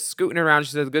 She's just scooting around.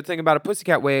 She says the good thing about a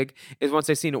pussycat wig is once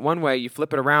they've seen it one way, you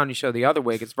flip it around, you show the other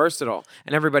wig. It's versatile.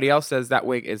 And everybody else says that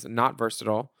wig is not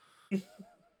versatile.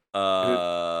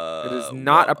 It is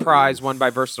not a prize won by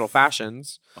Versatile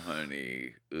Fashions.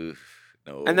 Honey. Ugh,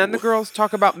 no. And then the girls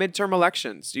talk about midterm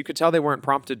elections. You could tell they weren't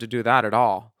prompted to do that at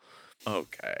all.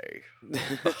 Okay.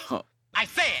 I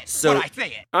say it. So- but I say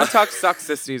it. Untucked sucks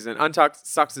this season. Untucked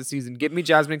sucks this season. Give me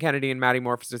Jasmine Kennedy and Maddie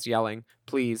Morphosis yelling,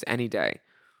 please, any day.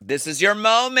 This is your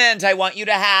moment. I want you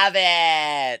to have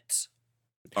it.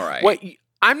 All right.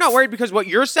 I'm not worried because what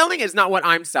you're selling is not what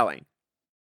I'm selling.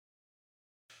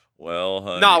 Well,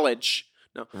 honey. Knowledge.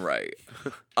 No. Right.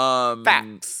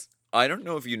 Facts. I don't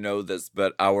know if you know this,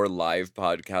 but our live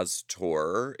podcast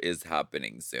tour is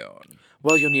happening soon.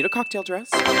 Well, you'll need a cocktail dress.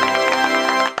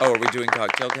 Oh, are we doing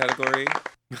cocktail category?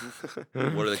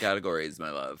 What are the categories, my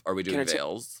love? Are we doing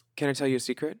veils? Can I tell you a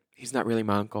secret? He's not really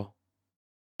my uncle.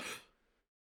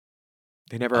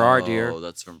 They never are, dear. Oh,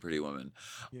 that's from Pretty Woman.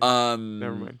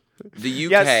 Never mind. The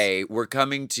UK, Yes. we're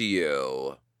coming to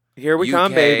you. Here we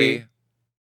come, baby.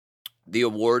 The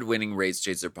award-winning Race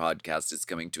Chaser podcast is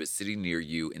coming to a city near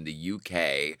you in the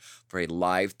UK for a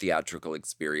live theatrical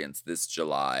experience this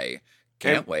July.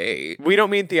 Can't And wait. We don't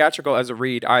mean theatrical as a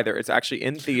read either. It's actually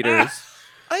in theaters.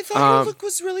 I thought your look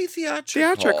was really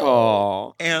theatrical.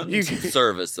 Theatrical. And You-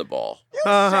 serviceable.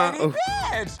 Uh-huh.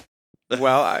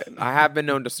 Well, I have been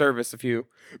known to service a few.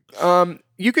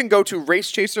 You can go to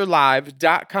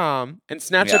racechaserlive.com and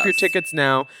snatch up your Yes. tickets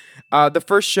now. The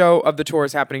first show of the tour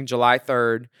is happening July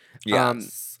 3rd.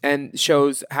 Yes. And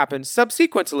shows happen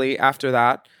subsequently after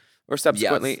that, or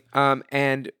subsequently.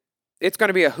 And it's going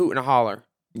to be a hoot and a holler.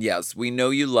 Yes, we know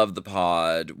you love the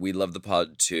pod. We love the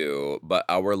pod too, but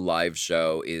our live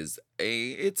show is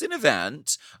it's an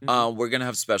event. We're going to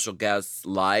have special guests,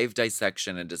 live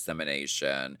dissection and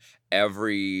dissemination.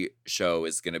 Every show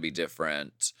is going to be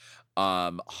different.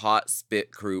 Hot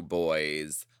spit crew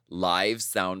boys, live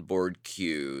soundboard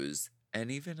cues, and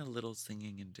even a little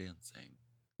singing and dancing.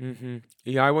 Mm-hmm.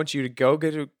 Yeah, I want you to go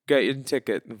get your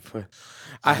ticket.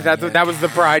 That was the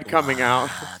pride coming out.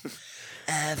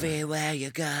 Everywhere you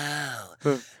go.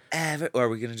 Are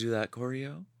we going to do that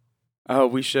choreo? Oh,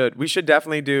 we should. We should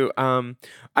definitely do.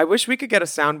 I wish we could get a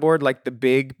soundboard like the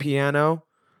big piano.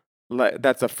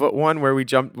 That's a foot one where we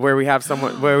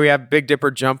have Big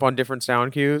Dipper jump on different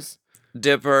sound cues.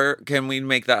 Dipper, can we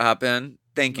make that happen?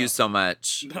 Thank you so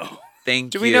much. No.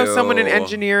 Thank you. Do we know someone in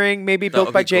engineering, maybe That built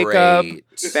would by be Jacob? great.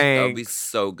 Thanks. That would be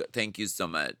so good. Thank you so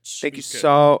much. Thank you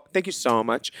so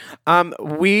much.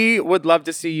 We would love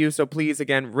to see you. So please,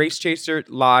 again,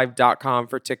 racechaserlive.com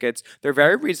for tickets. They're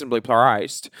very reasonably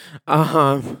priced.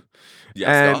 Yes,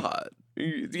 and- God.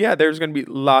 Yeah, there's going to be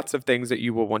lots of things that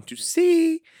you will want to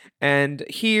see and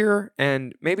hear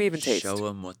and maybe even taste. Show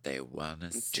them what they want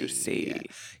to see.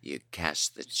 You cash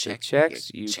the check. checks,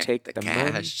 you check take the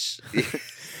money. cash. You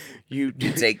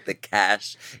You take the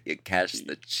cash. You cash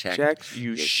the check. checks,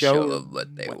 you You show them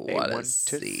what they want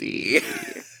to to see.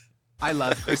 I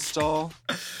love Crystal.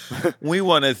 We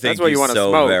want to thank what you you wanna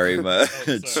so smoke. very much.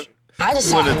 I just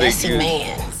saw Wanna a thank messy you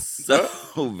man. so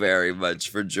very much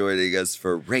for joining us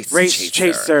for Race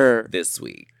Chaser. this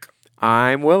week.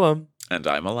 I'm Willem. And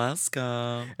I'm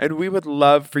Alaska. And we would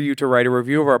love for you to write a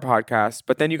review of our podcast,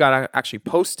 but then you got to actually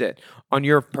post it on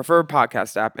your preferred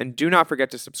podcast app. And do not forget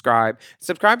to subscribe.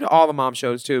 Subscribe to all the mom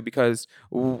shows too, because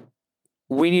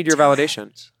we need your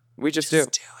validation. We just do.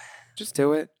 Just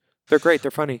do it. They're great. They're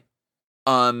funny.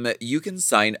 You can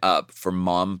sign up for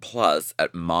Mom Plus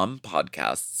at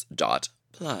mompodcasts.plus.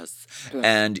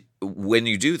 And when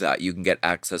you do that, you can get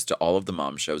access to all of the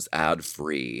mom shows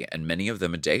ad-free, and many of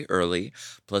them a day early,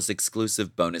 plus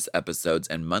exclusive bonus episodes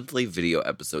and monthly video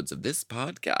episodes of this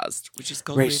podcast, which is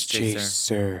called Race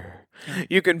Chaser.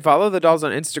 You can follow the dolls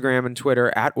on Instagram and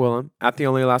Twitter at Willem, at the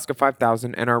Only Alaska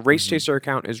 5000, and our Race Chaser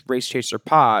account is Race Chaser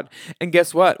Pod. And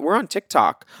guess what? We're on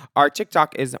TikTok. Our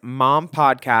TikTok is Mom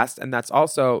Podcast, and that's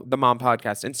also the Mom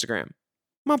Podcast Instagram.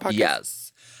 Mom Podcast. Yes.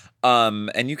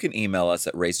 And you can email us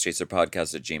at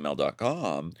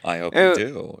racechaserpodcast@gmail.com. I hope you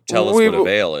do. Tell us we what a will-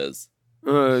 veil is.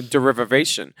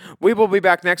 Derivation. We will be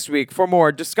back next week for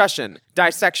more discussion,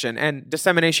 dissection, and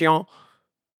dissemination.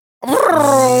 A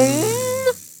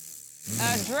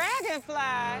dragonfly.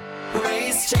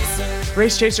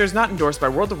 Race Chaser is not endorsed by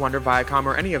World of Wonder, Viacom,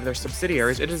 or any of their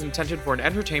subsidiaries. It is intended for an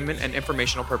entertainment and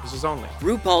informational purposes only.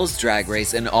 RuPaul's Drag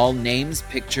Race and all names,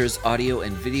 pictures, audio,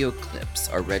 and video clips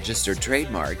are registered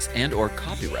trademarks and or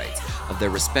copyrights of their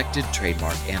respected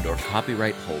trademark and or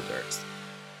copyright holders.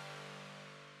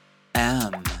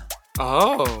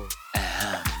 Oh.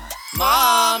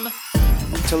 Mom!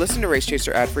 To listen to Race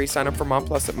Chaser ad-free, sign up for Mom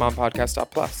Plus at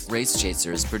mompodcast.plus. Race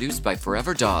Chaser is produced by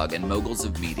Forever Dog and Moguls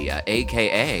of Media,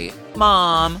 aka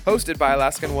Mom, Hosted by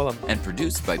Alaska and Willem. and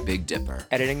produced by Big Dipper.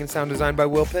 Editing and sound design by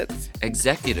Will Pitts.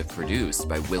 Executive produced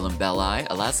by Willem Belli,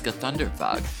 Alaska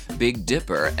Thunderfog, Big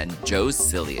Dipper, and Joe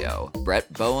Cilio,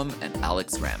 Brett Boehm, and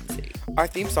Alex Ramsey. Our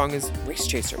theme song is Race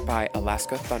Chaser by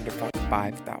Alaska Thunderfuck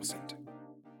 5000.